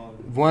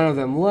 one of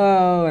them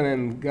low, and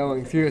then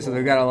going through it. So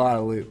they've got a lot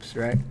of loops,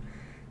 right?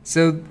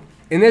 So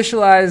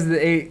initialize the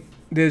 8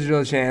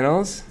 digital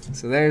channels.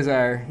 So there's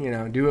our,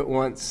 do it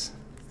once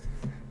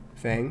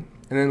thing.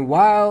 And then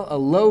while a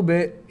low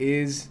bit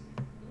is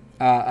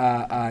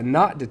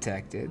not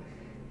detected,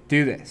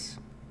 do this.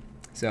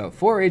 So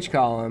for each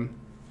column,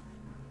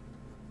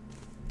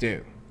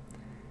 do.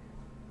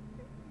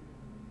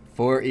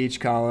 For each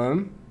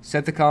column,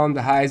 set the column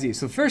to high Z.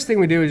 So the first thing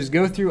we do is just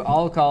go through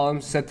all the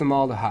columns, set them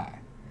all to high.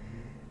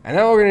 And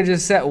then we're going to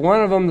just set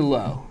one of them to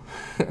low.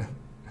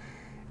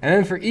 And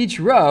then for each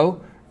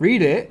row,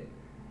 read it.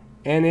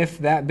 And if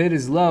that bit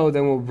is low,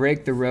 then we'll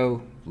break the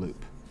row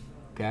loop.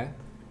 Okay?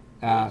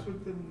 What's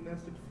with the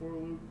nested for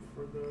loop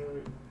for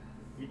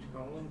each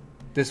column?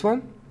 This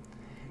one?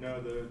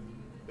 No,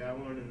 that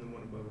one and the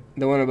one above it.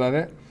 The one above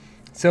it.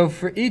 So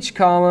for each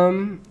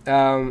column,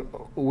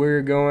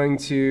 we're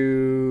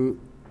gonna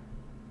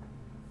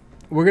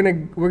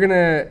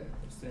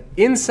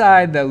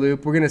inside the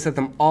loop, we're gonna set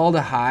them all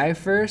to high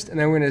first, and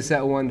then we're gonna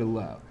set one to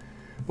low.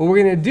 But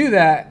we're gonna do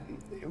that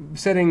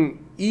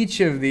setting each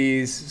of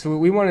these. So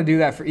we want to do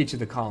that for each of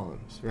the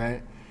columns,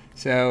 right?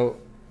 So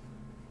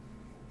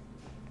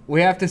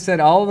we have to set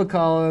all of the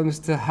columns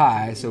to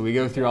high, so we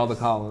go through all the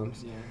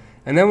columns.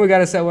 And then we got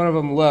to set one of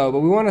them low,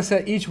 but we want to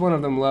set each one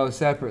of them low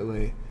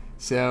separately.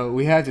 So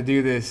we have to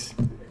do this.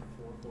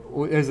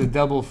 There's a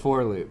double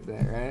for loop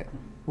there, right?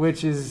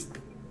 Which is,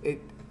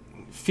 it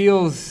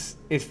feels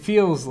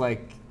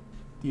like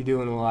you're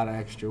doing a lot of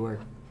extra work.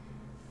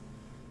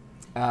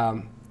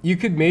 You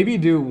could maybe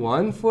do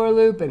one for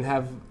loop and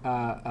have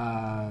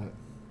an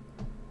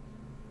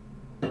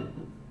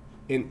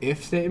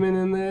if statement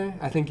in there.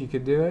 I think you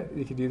could do it.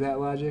 You could do that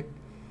logic.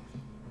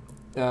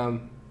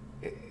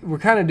 We're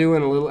kind of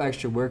doing a little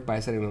extra work by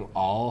setting them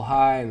all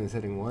high and then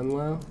setting one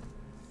low.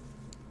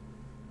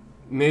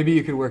 Maybe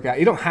you could work out.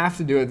 You don't have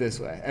to do it this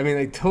way. I mean,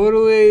 like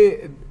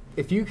totally.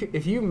 If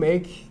you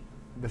make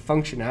the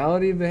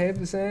functionality behave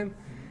the same,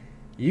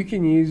 you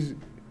can use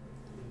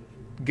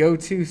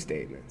go-to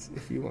statements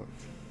if you want.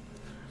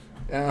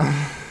 So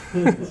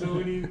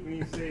when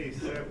you say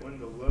set one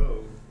to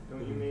low,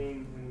 don't you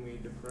mean when we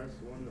depress press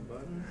one the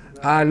button? Is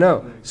that No.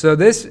 like- So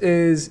this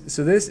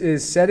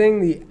is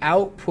setting the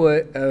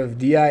output of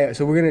DIO.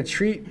 So we're going to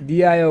treat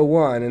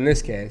DIO1 in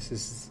this case.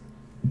 This is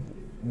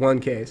one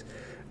case.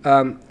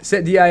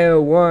 Set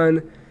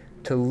DIO1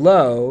 to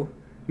low,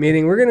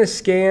 meaning we're going to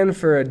scan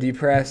for a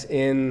depress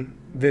in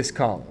this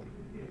column.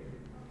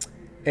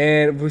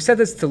 And if we set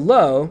this to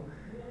low,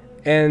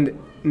 and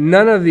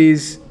none of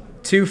these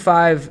 2,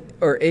 5,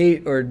 or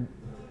 8 or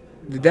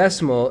the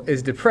decimal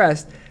is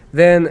depressed,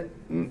 then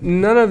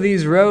none of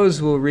these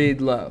rows will read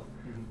low.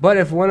 But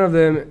if one of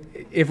them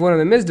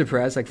is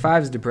depressed, like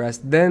 5 is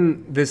depressed,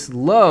 then this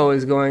low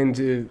is going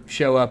to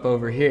show up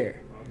over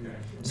here. Okay.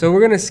 So we're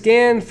going to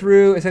scan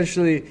through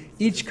essentially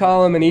each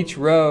column and each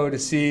row to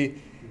see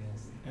Yes.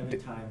 Every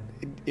time.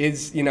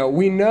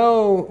 we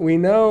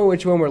know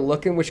which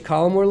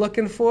column we're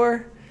looking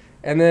for,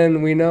 and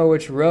then we know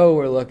which row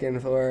we're looking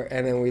for,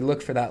 and then we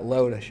look for that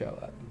low to show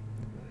up.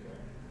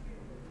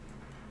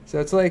 So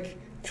it's like,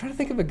 I'm trying to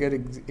think of a good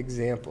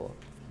example.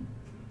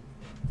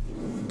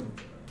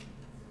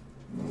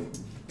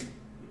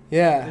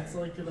 Yeah. It's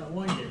like that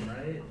one game,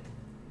 right?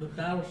 The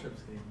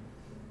Battleships game.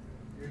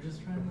 You're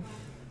just trying to.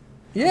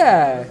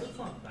 Yeah. It's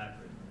not that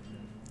great.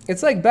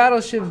 It's like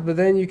Battleships, but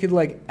then you could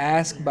like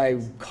ask by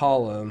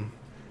column.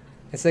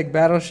 It's like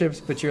Battleships,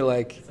 but you're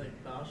like. It's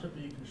like Battleship,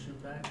 but you can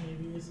shoot back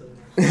maybe. So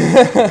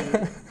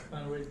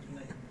find a way to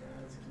connect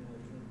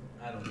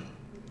that. I don't know.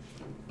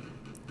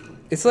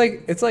 It's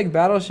like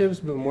Battleships,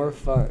 but more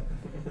fun.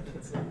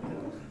 It's like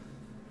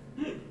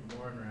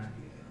more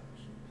interactive.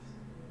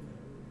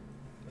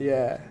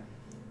 Yeah.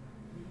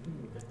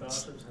 If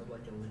Battleships had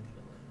like a link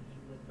that like if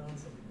you look down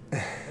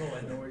something, oh,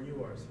 I know where you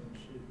are, so I'm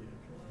shoot you.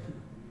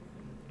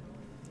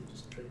 You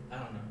just trick. I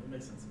don't know. It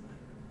makes sense.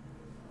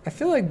 I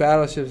feel like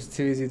Battleship's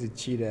too easy to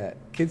cheat at.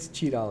 Kids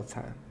cheat all the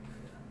time.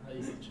 I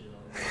used to cheat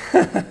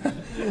all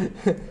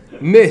the time.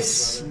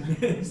 Miss.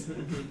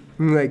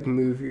 Like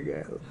move your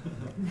guy.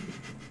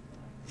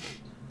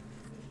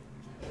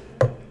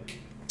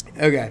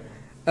 Okay.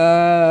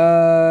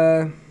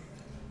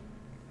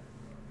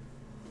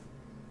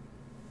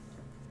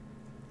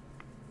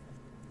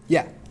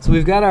 Yeah. So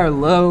we've got our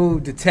low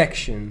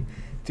detection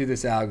through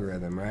this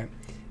algorithm, right?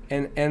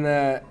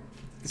 And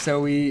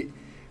so we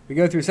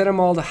go through, set them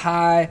all to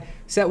high,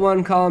 set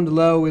one column to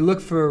low. We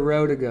look for a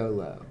row to go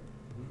low.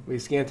 We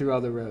scan through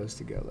all the rows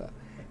to go low.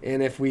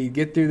 And if we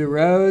get through the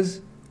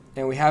rows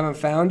and we haven't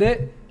found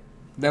it,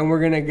 then we're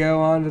going to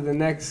go on to the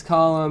next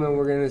column and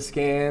we're going to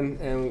scan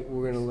and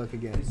we're going to look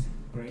again. This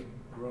break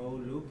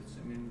row loops,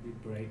 I mean, we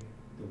break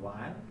the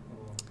while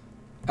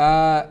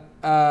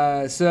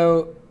or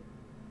So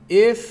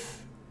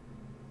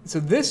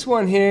this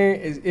one here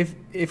is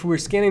if we're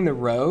scanning the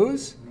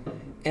rows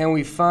and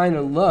we find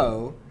a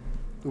low,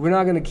 we're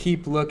not going to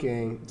keep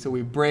looking, so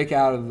we break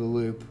out of the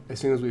loop as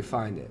soon as we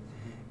find it.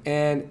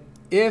 And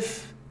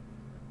if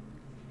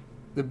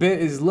the bit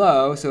is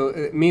low,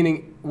 so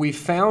meaning we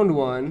found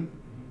one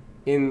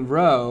in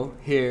row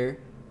here,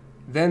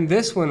 then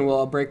this one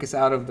will break us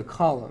out of the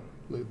column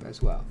loop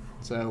as well.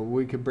 So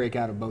we could break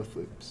out of both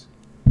loops.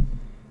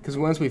 Because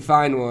once we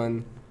find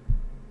one,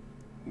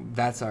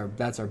 that's our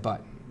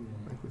button.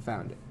 Like we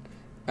found it.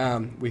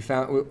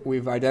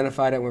 We've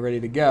identified it and we're ready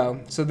to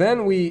go. So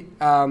then we,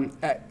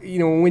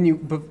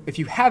 if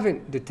you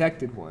haven't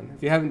detected one,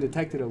 if you haven't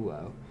detected a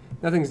low,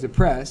 nothing's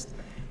depressed,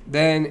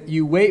 then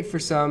you wait for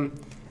some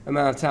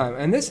amount of time.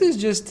 And this is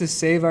just to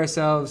save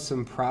ourselves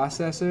some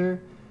processor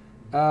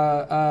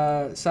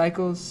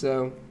cycles.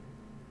 So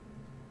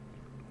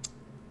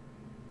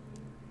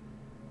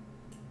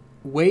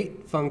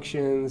wait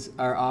functions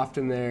are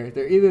often there.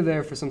 They're either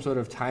there for some sort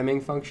of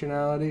timing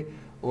functionality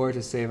or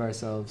to save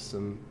ourselves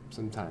some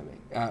timing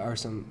or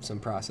some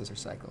processor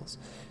cycles.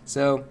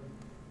 So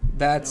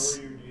that's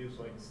Where you use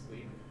like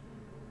sleep.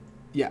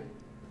 yeah.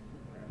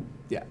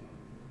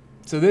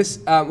 So this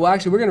well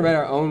actually we're going to write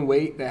our own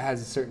wait that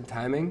has a certain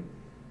timing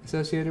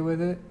associated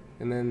with it,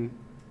 and then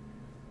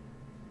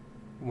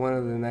one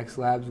of the next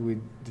labs we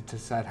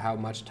decide how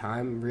much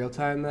time real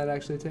time that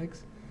actually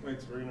takes.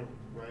 Wait, so we're gonna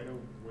write a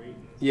wait.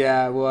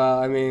 Yeah, well,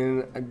 I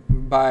mean,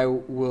 by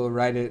we'll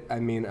write it, I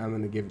mean I'm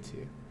going to give it to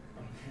you.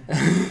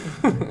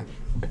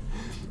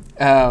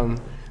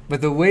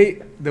 But the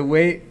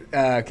wait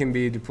can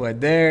be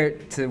deployed there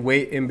to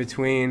wait in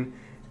between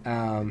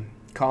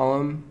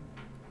column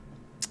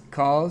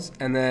calls,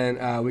 and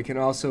then we can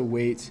also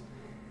wait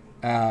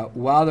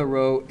while the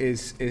row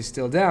is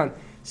still down.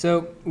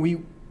 So we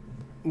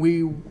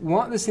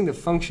want this thing to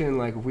function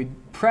like if we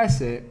press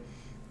it,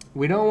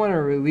 we don't want to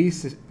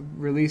release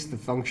the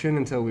function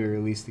until we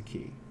release the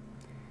key.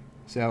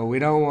 So we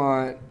don't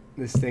want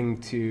this thing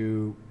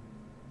to,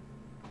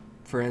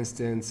 for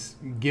instance,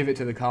 give it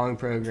to the calling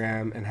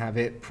program and have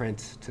it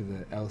print to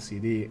the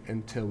LCD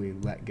until we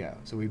let go.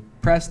 So we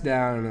press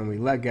down and then we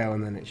let go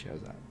and then it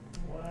shows up.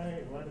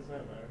 Why does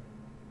that matter?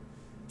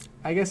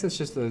 I guess it's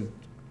just a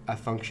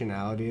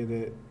functionality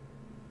that,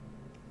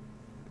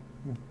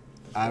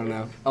 I don't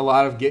know, a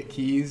lot of Git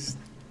keys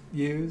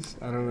use.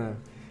 I don't know.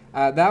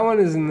 That one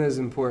isn't as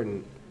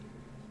important.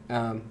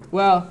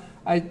 Well,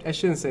 I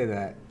shouldn't say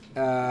that.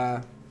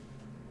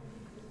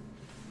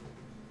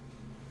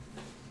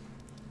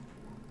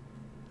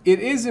 It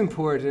is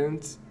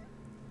important.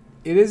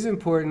 It is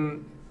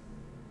important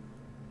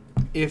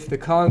if the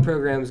calling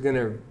program is going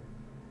to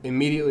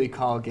immediately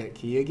call get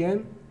key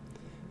again,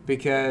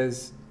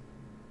 because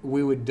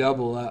we would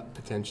double up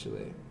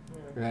potentially,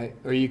 right?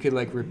 Or you could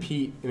like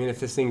repeat. I mean, if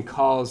this thing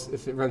calls,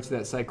 if it runs through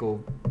that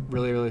cycle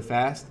really, really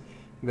fast,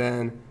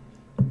 then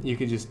you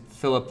could just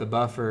fill up the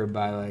buffer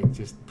by like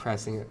just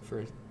pressing it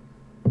for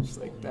just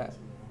like that.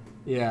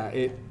 Yeah,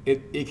 it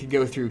could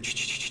go through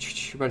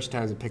a bunch of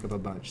times and pick up a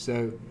bunch.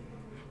 So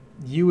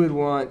you would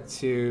want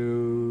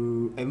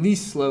to at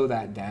least slow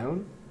that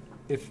down.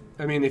 If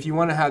you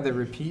want to have the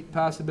repeat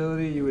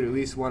possibility, you would at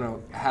least want to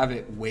have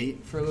it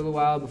wait for a little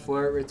while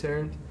before it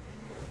returned,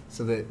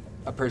 so that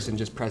a person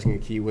just pressing a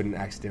key wouldn't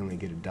accidentally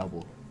get a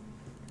double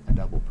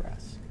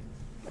press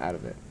out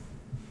of it.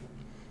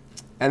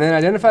 And then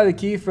identify the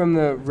key from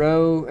the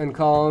row and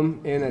column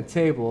in a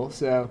table.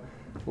 So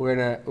we're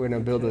gonna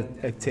build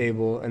a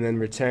table and then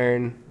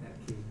return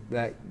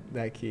that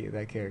key,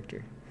 that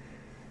character.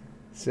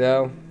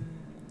 So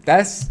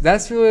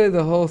that's really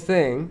the whole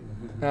thing.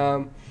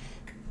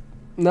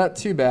 Not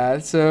too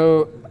bad.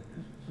 So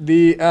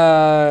the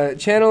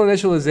channel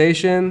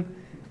initialization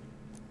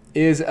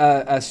is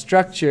a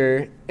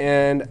structure,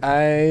 and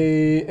I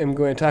am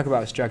going to talk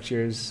about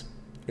structures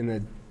in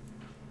the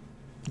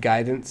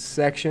guidance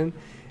section.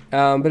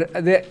 But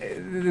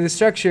the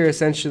structure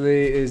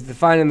essentially is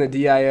defined in the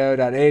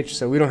dio.h,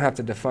 so we don't have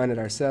to define it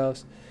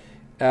ourselves.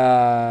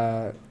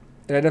 It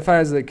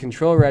identifies the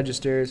control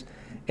registers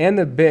and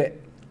the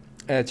bit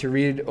to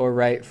read or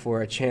write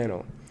for a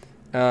channel.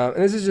 And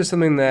this is just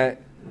something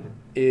that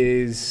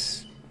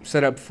is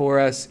set up for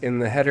us in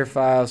the header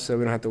file, so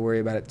we don't have to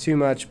worry about it too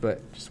much, but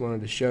just wanted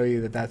to show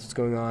you that that's what's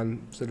going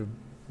on sort of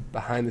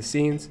behind the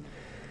scenes.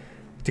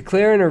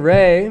 Declare an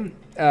array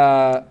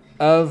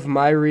of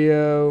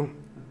myRio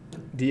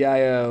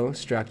DIO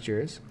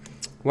structures,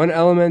 one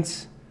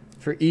element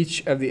for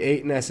each of the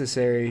 8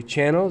 necessary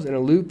channels, in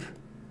a loop.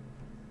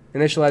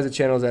 Initialize the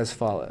channels as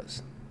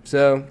follows.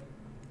 So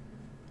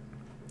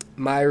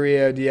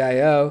myRio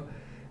DIO,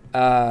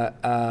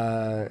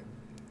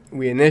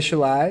 we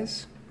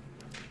initialize,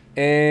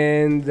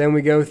 and then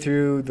we go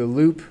through the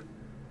loop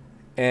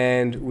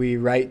and we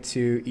write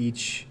to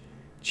each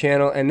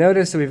channel. And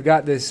notice that we've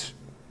got this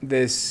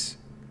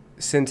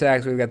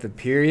syntax, we've got the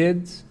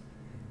periods,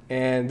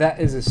 and that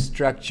is a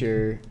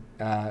structure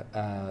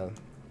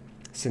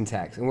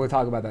syntax. And we'll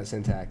talk about that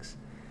syntax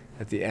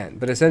at the end.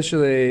 But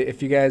essentially,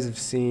 if you guys have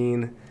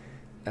seen,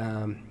 what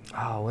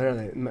are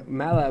they?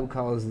 MATLAB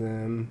calls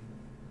them,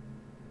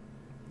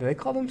 do they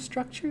call them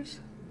structures?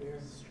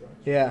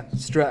 Yeah,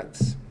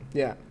 structs.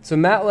 Yeah. So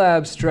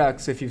MATLAB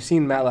structs, if you've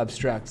seen MATLAB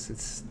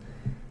structs,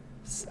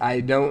 I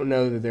don't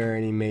know that there are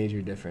any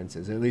major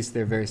differences. At least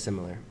they're very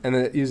similar. And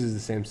then it uses the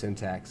same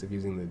syntax of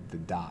using the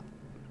dot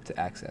to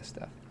access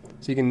stuff.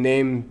 So you can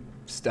name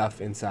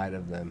stuff inside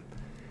of them,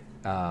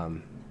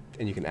 and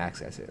you can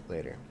access it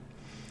later.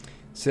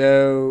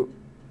 So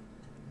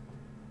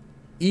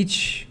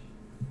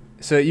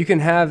you can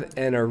have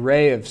an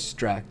array of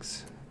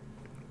structs,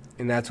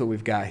 and that's what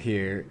we've got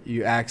here.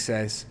 You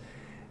access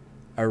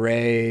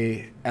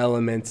array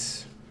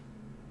elements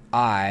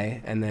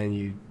I, and then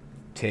you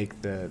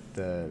take the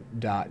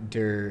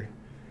 .dir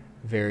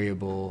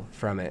variable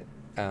from it,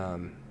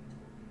 and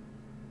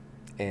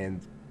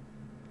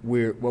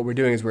what we're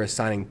doing is we're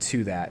assigning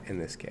to that in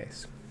this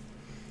case.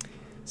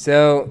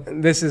 So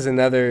this is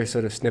another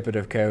sort of snippet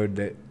of code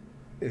that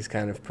is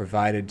kind of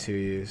provided to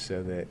you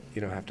so that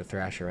you don't have to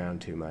thrash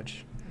around too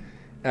much.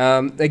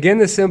 Again,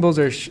 the symbols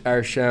are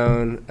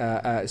shown.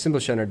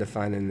 Symbols shown are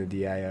defined in the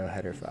DIO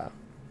header file.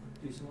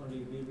 This one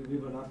we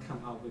will not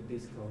come out with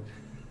this code.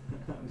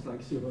 I'm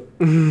like sure.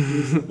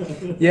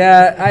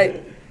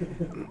 Yeah,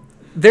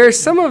 there's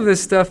some of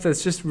this stuff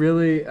that's just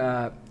really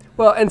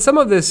well, and some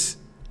of this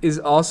is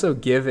also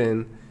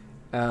given.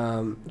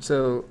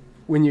 So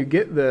when you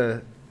get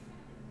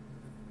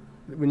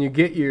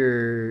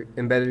your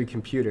embedded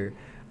computer,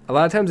 a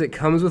lot of times it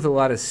comes with a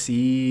lot of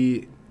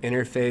C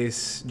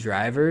interface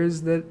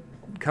drivers that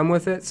come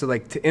with it. So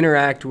like to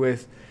interact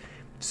with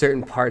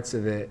certain parts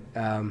of it,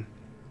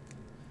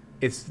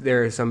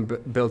 there are some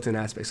built-in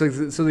aspects. So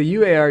the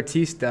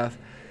UART stuff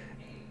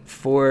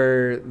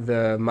for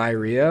the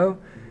myRio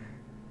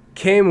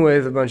came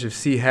with a bunch of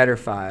C header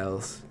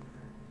files,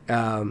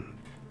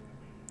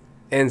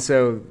 and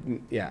so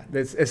yeah,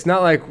 it's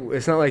not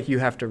like you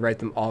have to write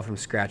them all from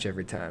scratch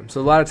every time. So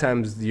a lot of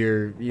times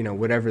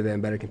whatever the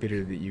embedded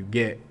computer that you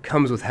get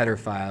comes with header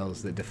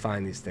files that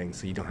define these things,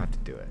 so you don't have to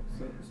do it.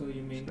 So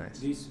you mean nice.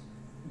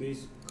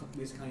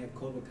 this kind of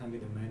code can be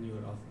the manual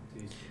of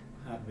this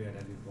hardware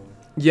that we bought?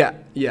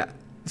 Yeah.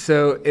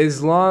 So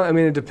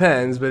it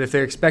depends, but if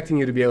they're expecting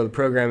you to be able to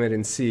program it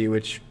in C,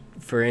 which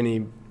for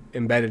any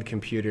embedded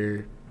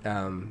computer,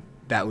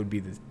 that would be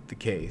the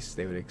case.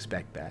 They would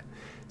expect that.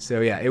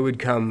 So yeah, it would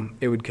come.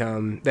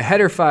 The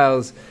header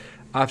files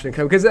often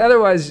come because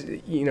otherwise,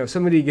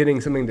 somebody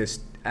getting something to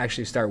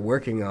actually start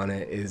working on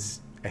it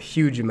is a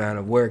huge amount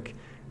of work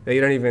that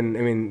you don't even,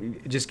 I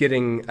mean, just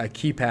getting a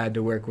keypad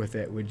to work with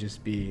it would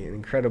just be an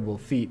incredible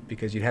feat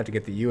because you'd have to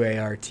get the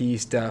UART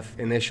stuff,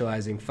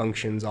 initializing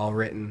functions all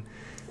written.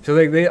 So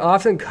they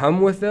often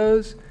come with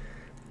those,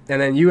 and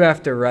then you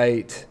have to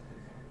write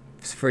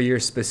for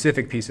your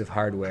specific piece of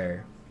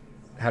hardware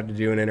how to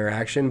do an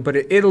interaction, but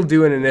it'll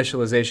do an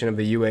initialization of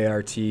the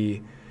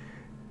UART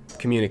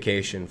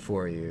communication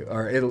for you,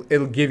 or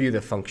it'll give you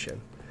the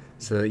function,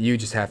 so that you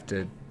just have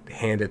to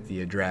hand it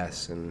the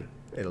address and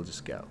it'll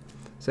just go.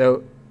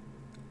 So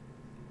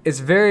it's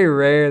very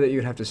rare that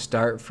you'd have to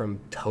start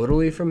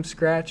totally from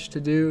scratch to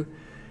do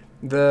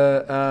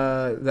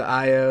the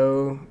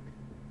I/O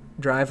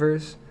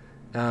drivers.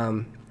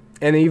 And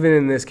even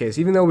in this case,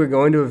 even though we're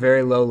going to a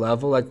very low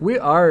level, like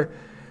we're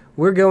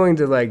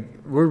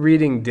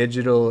reading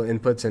digital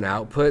inputs and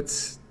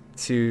outputs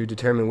to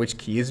determine which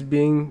key is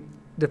being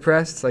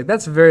depressed. Like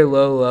that's a very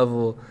low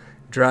level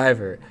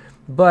driver.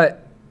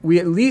 But we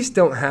at least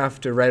don't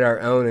have to write our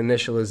own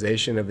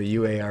initialization of the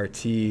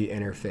UART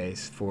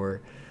interface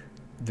for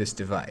this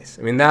device.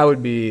 I mean, that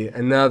would be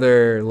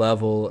another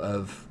level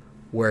of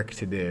work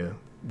to do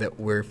that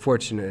we're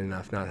fortunate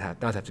enough not to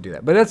have to do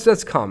that. But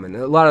that's common.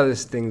 A lot of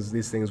these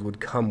things would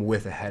come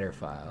with a header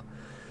file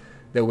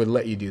that would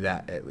let you do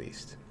that at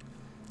least.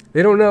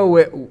 They don't know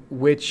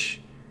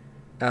which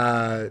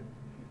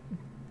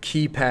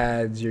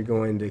keypads you're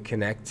going to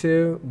connect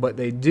to, but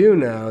they do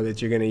know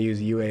that you're going to use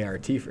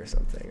UART for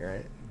something,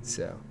 right?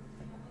 So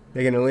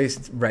they can at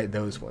least write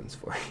those ones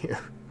for you.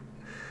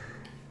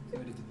 So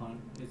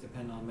it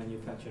depends on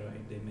manufacturer.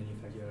 If they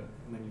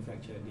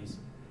manufacture this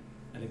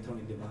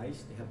electronic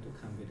device, they have to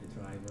come with a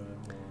driver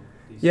or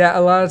this. Yeah,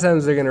 a lot of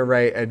times they're going to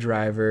write a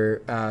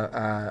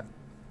driver.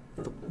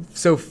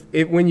 So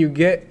when you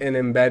get an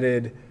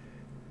embedded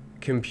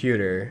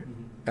computer,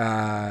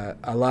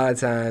 a lot of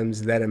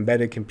times that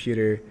embedded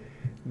computer,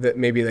 that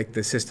maybe like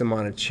the system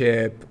on a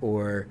chip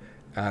or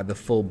the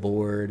full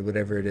board,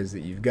 whatever it is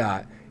that you've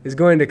got, is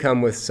going to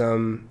come with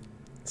some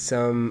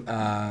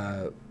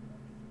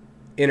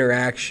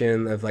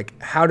interaction of like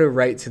how to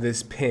write to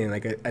this pin,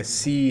 like a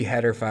C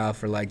header file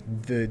for like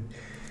the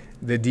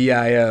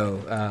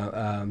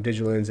DIO,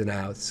 digital ins and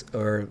outs,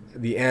 or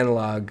the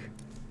analog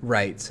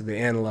writes, so the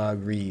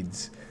analog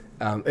reads.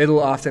 It'll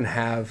often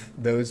have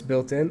those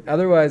built in.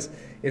 Otherwise,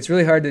 it's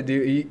really hard to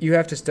do. You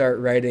have to start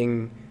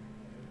writing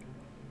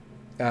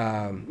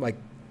like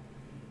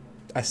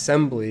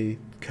assembly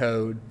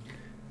code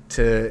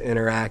to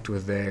interact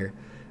with their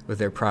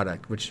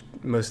product, which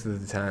most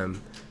of the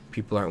time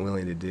people aren't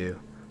willing to do.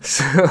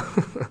 So,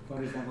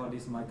 for example,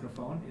 this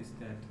microphone, is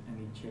there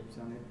any chips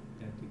on it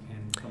that we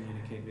can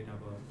communicate with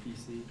our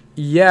PC?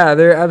 yeah,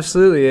 there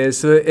absolutely is.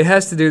 So it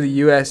has to do with the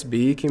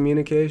USB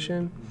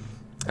communication,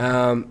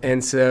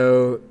 and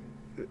so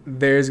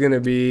there's going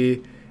to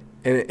be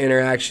an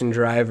interaction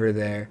driver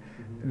there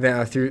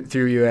now through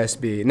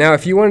USB. Now,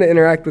 if you want to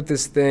interact with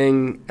this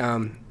thing,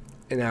 I'm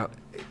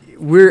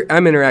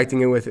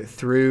interacting with it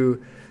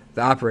through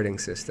the operating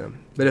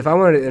system. But if I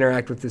wanted to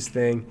interact with this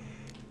thing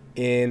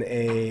in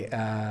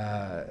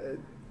a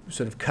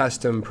sort of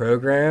custom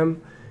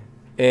program,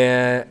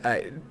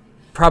 and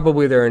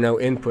probably there are no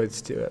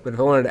inputs to it. But if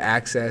I wanted to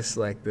access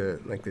like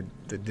the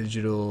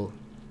digital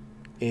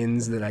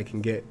ins that I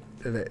can get,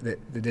 the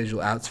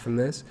digital outs from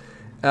this,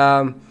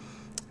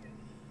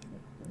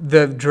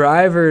 the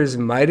drivers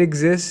might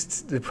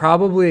exist. They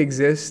probably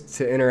exist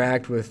to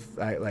interact with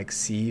like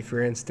C,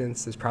 for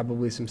instance. There's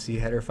probably some C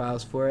header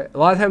files for it. A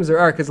lot of times there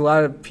are, because a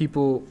lot of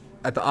people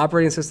at the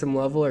operating system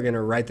level are going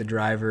to write the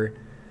driver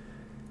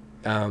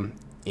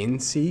in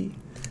C.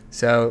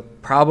 So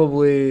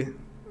probably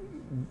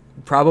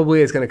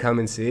it's going to come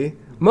in C.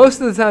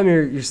 Most of the time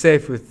you're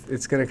safe with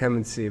it's going to come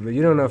in C, but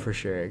you don't know for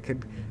sure. It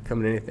could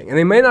come in anything. And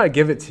they may not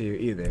give it to you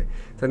either.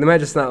 So they might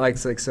just not like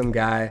some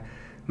guy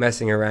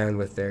messing around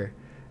with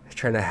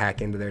trying to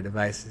hack into their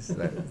devices.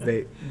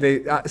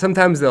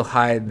 Sometimes they'll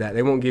hide that.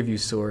 They won't give you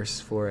source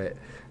for it.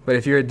 But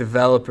if you're a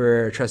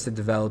developer, a trusted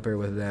developer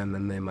with them,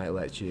 then they might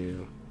let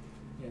you.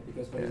 Yeah,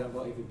 because for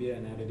example, if you build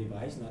another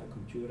device, not a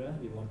computer,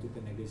 you want to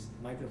connect this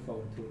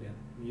microphone to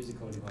the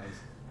musical device.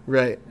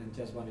 Right. And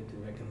just wanted to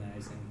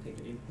recognize and take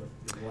the input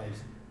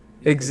device.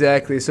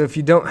 Exactly. So if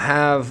you don't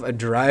have a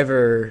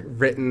driver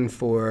written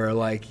for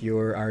like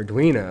your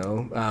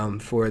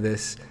Arduino for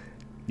this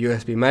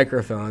USB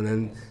microphone,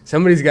 then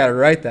somebody's got to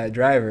write that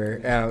driver.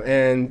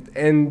 And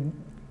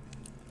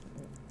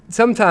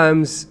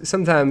sometimes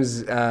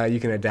you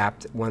can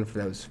adapt one for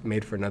that was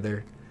made for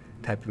another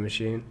type of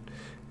machine.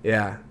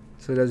 Yeah.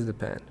 So it does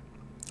depend.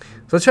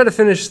 So let's try to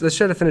finish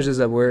this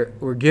up.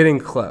 We're getting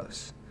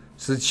close.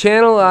 So the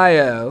channel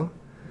I/O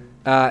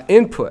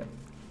input.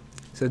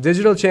 So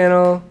digital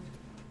channel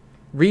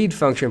read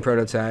function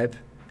prototype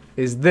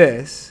is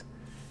this.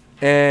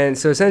 And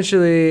so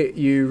essentially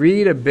you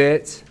read a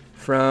bit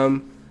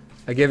from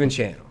a given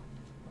channel.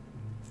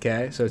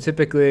 Okay, so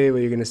typically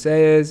what you're going to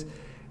say is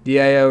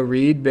DIO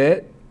read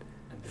bit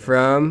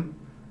from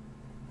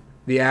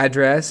the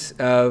address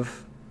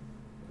of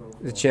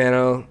the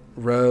channel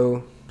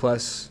row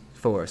plus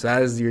 4. So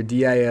that is your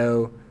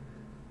DIO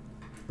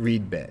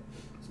read bit.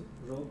 So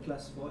row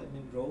plus 4, it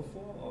means row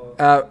 4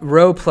 or?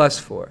 Row plus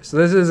 4. So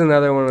this is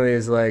another one of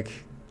these, like,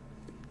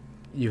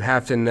 you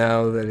have to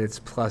know that it's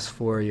plus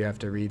 4 you have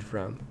to read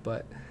from.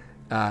 But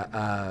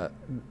the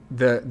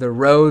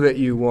row that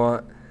you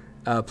want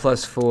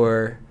plus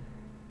 4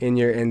 in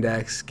your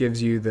index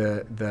gives you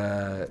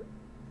the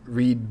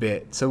read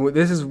bit. So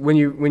this is when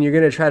you're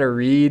going to try to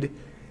read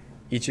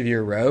each of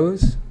your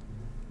rows,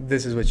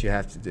 this is what you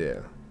have to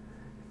do.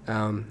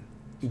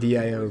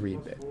 DIO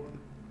read bit.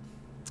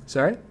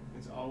 Sorry?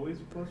 It's always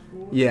plus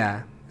 4?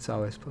 Yeah, it's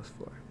always plus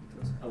 4.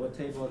 Because our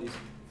table is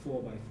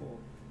 4 by 4.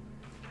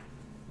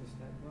 Is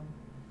that one?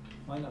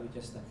 Why not we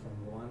just start from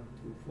 1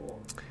 to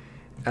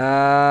 4?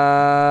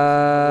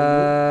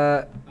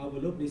 Our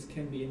loop, this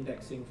can be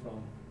indexing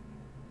from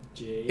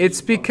J. It's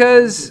from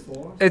because 1 to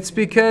 4.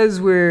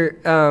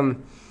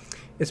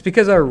 it's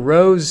because our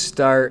rows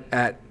start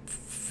at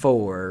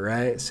 4,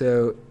 right?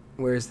 So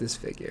where's this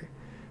figure?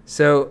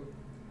 So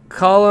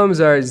columns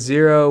are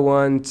 0,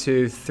 1,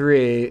 2,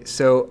 3.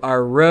 So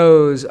our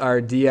rows are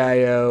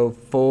DIO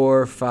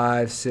 4,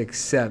 5, 6,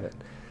 7.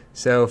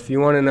 So if you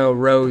want to know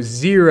row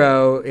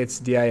 0, it's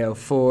DIO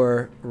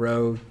 4.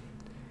 Row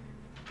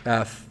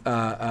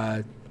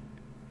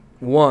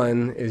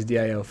 1 is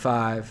DIO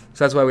 5.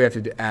 So that's why we have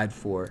to add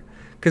 4.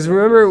 Because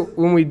remember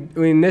when we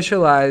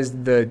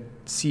initialized the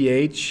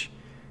CH,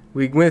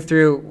 we went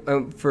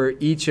through for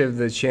each of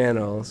the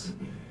channels.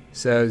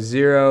 So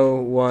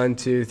 0, 1,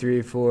 2,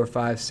 3, 4,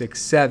 5,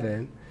 6,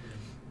 7.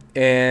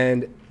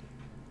 And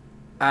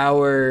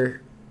our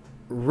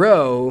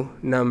row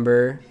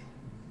number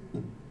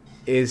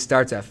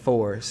starts at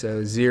 4.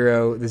 So the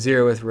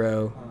 0th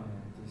row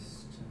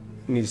This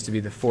needs to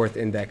be the 4th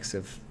index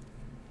of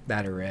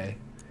that array.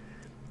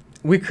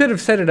 We could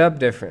have set it up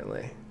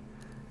differently.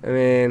 I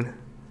mean,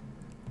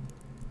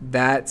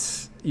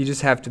 you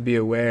just have to be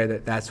aware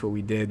that that's what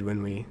we did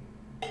when we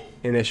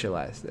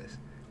initialized this.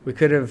 We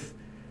could have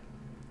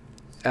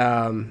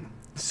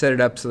set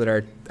it up so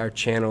that our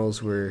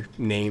channels were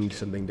named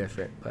something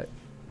different, but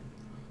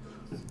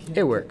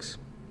it works.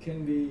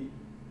 Can we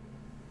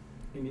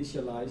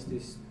initialize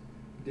this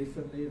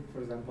differently?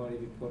 For example,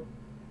 if we put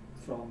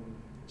from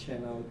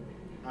channel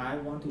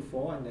I1 to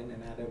 4 and then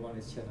another one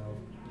is channel,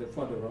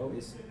 for the row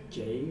is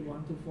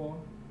J1 to 4,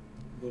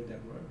 will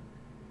that work?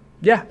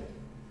 Yeah.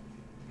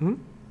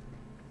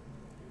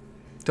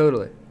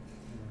 Totally.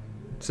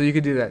 So you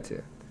could do that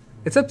too.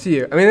 It's up to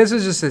you. I mean, this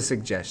is just a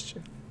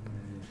suggestion.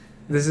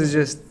 This is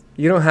just,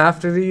 you don't have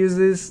to use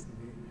this.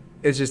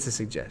 It's just a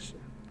suggestion.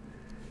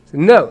 So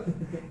note,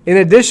 in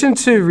addition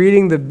to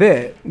reading the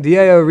bit,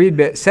 DIO read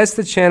bit sets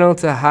the channel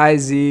to high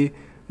Z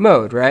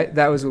mode, right?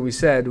 That was what we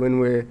said when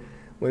we're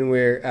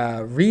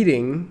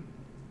reading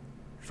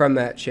from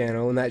that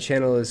channel. When that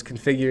channel is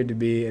configured to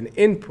be an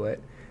input,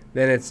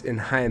 then it's in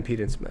high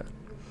impedance mode.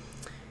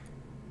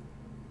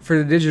 For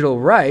the digital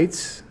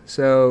writes,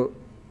 so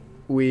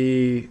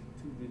we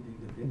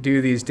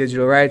do these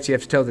digital writes, you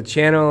have to tell the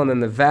channel and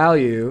then the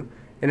value,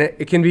 and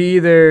it can be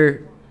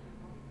either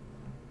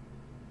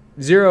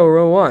 0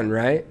 or 1,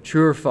 right?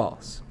 True or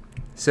false.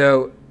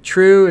 So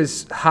true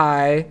is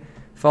high,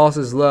 false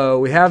is low.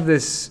 We have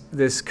this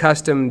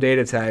custom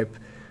data type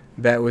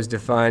that was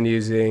defined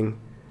using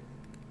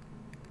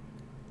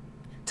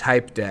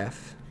typedef.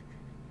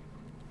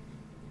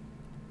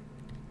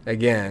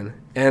 Again,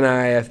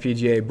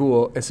 NI-FPGA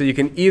bool, and so you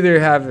can either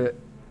have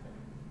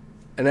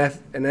an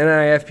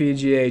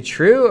NI-FPGA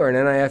true or an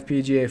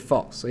NI-FPGA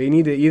false. So you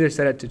need to either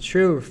set it to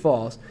true or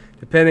false,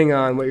 depending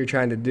on what you're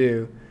trying to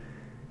do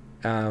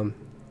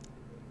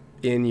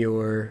in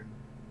your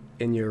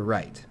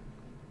write.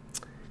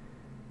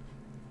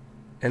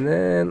 And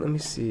then let me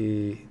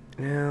see.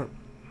 Now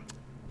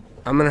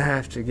I'm gonna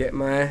have to get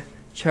my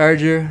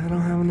charger. I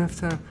don't have enough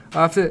time.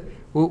 I'll have to.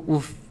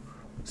 We'll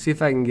see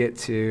if I can get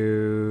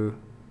to.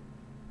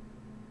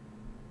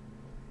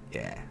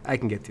 Yeah, I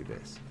can get through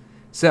this.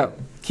 So,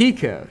 key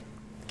code.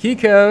 Key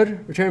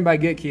code returned by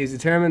get key is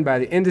determined by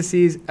the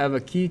indices of a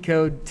key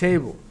code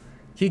table.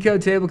 Key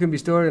code table can be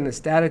stored in a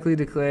statically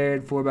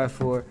declared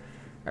 4x4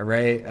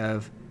 array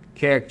of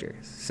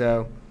characters.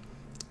 So,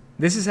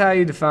 this is how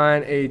you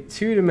define a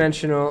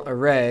two-dimensional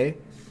array.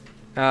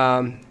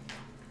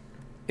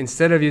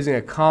 Instead of using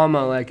a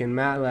comma like in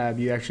MATLAB,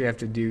 you actually have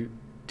to do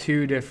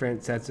two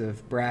different sets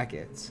of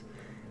brackets.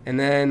 And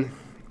then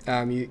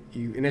you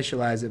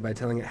initialize it by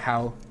telling it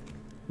how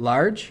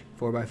large,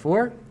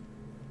 4x4.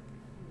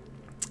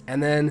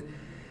 And then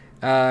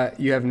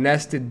you have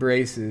nested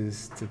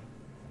braces to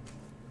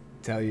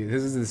tell you.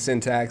 This is the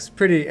syntax.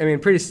 Pretty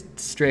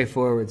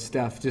straightforward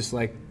stuff, just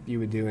like you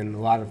would do in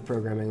a lot of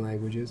programming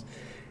languages.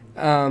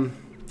 And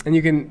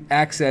you can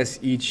access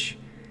each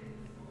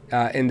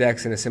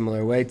index in a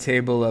similar way.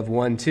 Table of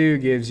 1, 2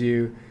 gives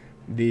you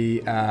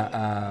the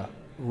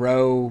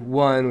row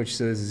 1, which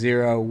says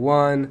 0,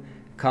 1,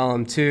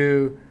 column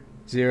 2,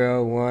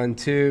 0, 1,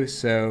 2.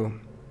 So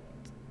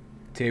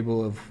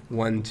table of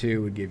 1,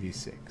 2 would give you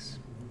 6.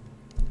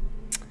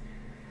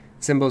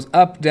 Symbols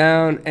up,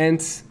 down,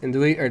 ent, and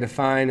delete are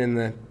defined in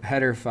the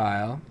header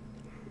file.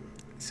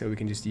 So we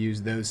can just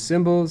use those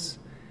symbols.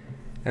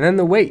 And then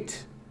the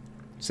weight.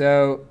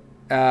 So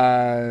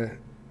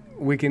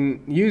we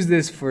can use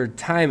this for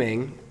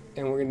timing,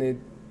 and we're going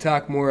to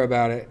talk more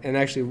about it. And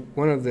actually,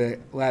 one of the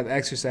lab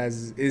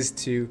exercises is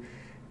to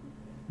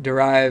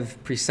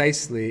derive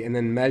precisely and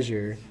then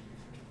measure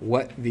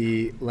what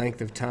the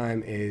length of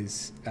time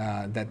is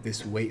that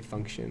this wait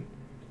function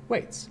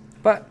waits.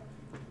 But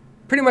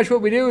pretty much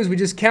what we do is we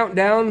just count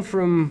down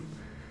from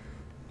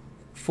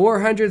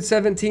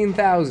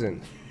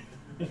 417,000.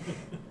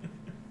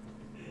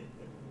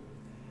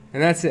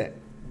 And that's it.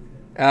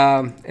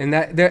 And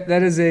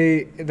that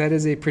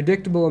is a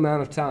predictable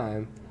amount of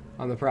time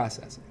on the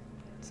processing.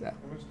 So, How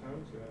much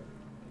time is that?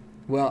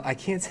 well, I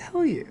can't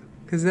tell you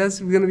because that's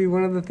going to be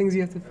one of the things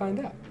you have to find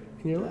out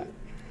in your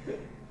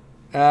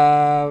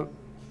lab.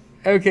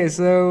 Okay,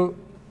 so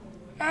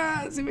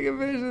let's see if we can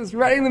finish this.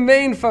 Writing the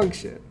main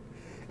function.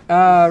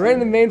 Writing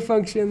the main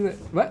function.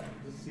 What?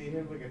 Does C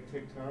have like a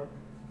TikTok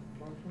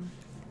function?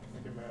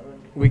 Like a matter?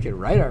 We could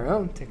write our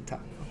own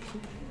TikTok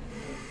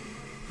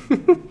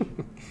function.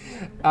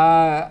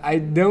 I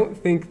don't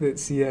think that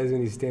C has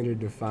any standard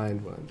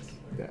defined ones.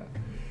 No.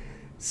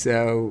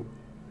 So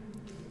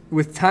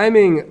with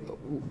timing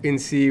in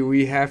C,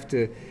 we have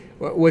to,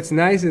 what's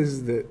nice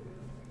is that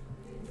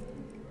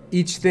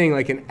each thing,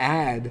 like an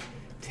add,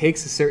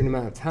 takes a certain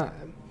amount of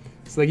time.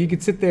 So like you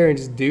could sit there and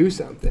just do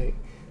something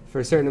for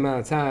a certain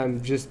amount of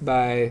time just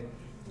by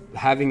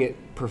having it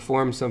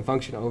perform some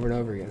function over and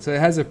over again. So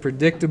it has a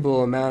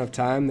predictable amount of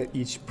time that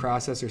each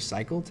processor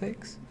cycle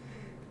takes.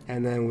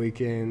 And then we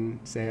can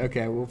say,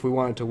 okay, well, if we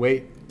wanted to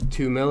wait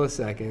 2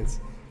 milliseconds,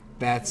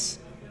 that's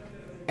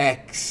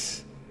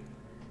X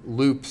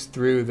loops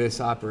through this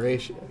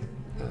operation.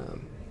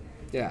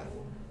 Yeah.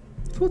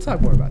 So we'll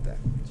talk more about that.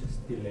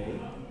 Just delay.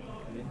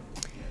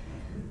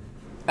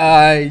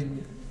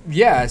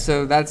 Yeah,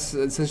 so that's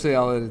essentially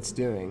all that it's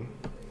doing.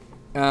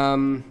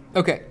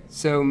 Okay,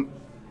 so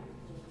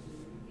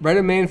write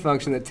a main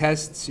function that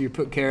tests your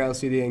putchar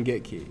LCD and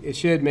get key. It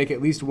should make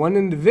at least one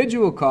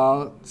individual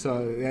call,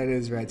 so that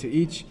is right, to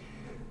each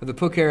of the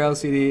putchar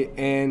LCD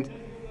and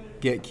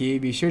get key.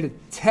 Be sure to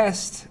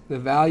test the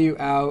value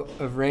out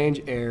of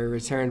range error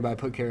returned by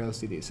putchar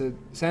LCD. So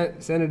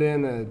send it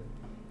in a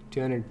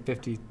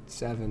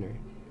 257 or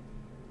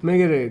make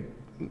it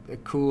a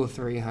cool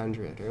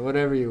 300 or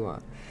whatever you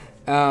want.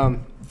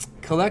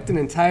 Collect an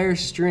entire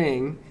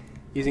string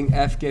using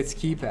fgets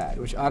keypad,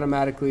 which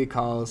automatically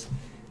calls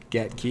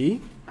get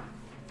key.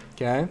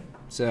 Okay,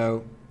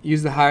 so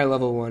use the higher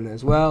level one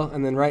as well,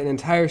 and then write an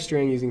entire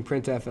string using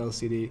printf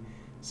LCD.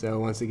 So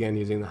once again,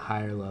 using the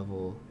higher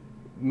level,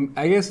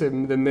 I guess the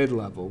mid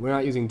level. We're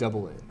not using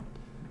double in.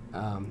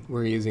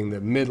 We're using the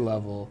mid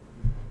level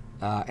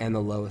and the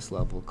lowest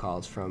level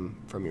calls from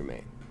your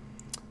main.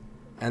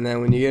 And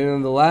then when you get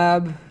into the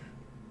lab,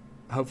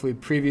 hopefully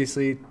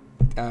previously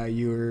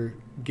you were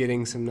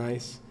getting some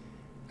nice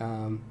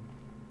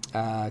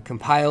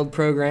compiled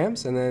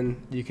programs, and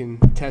then you can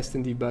test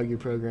and debug your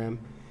program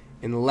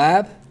in the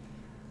lab.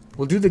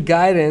 We'll do the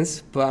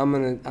guidance, but I'm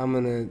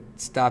gonna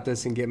stop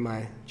this and get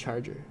my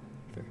charger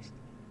first.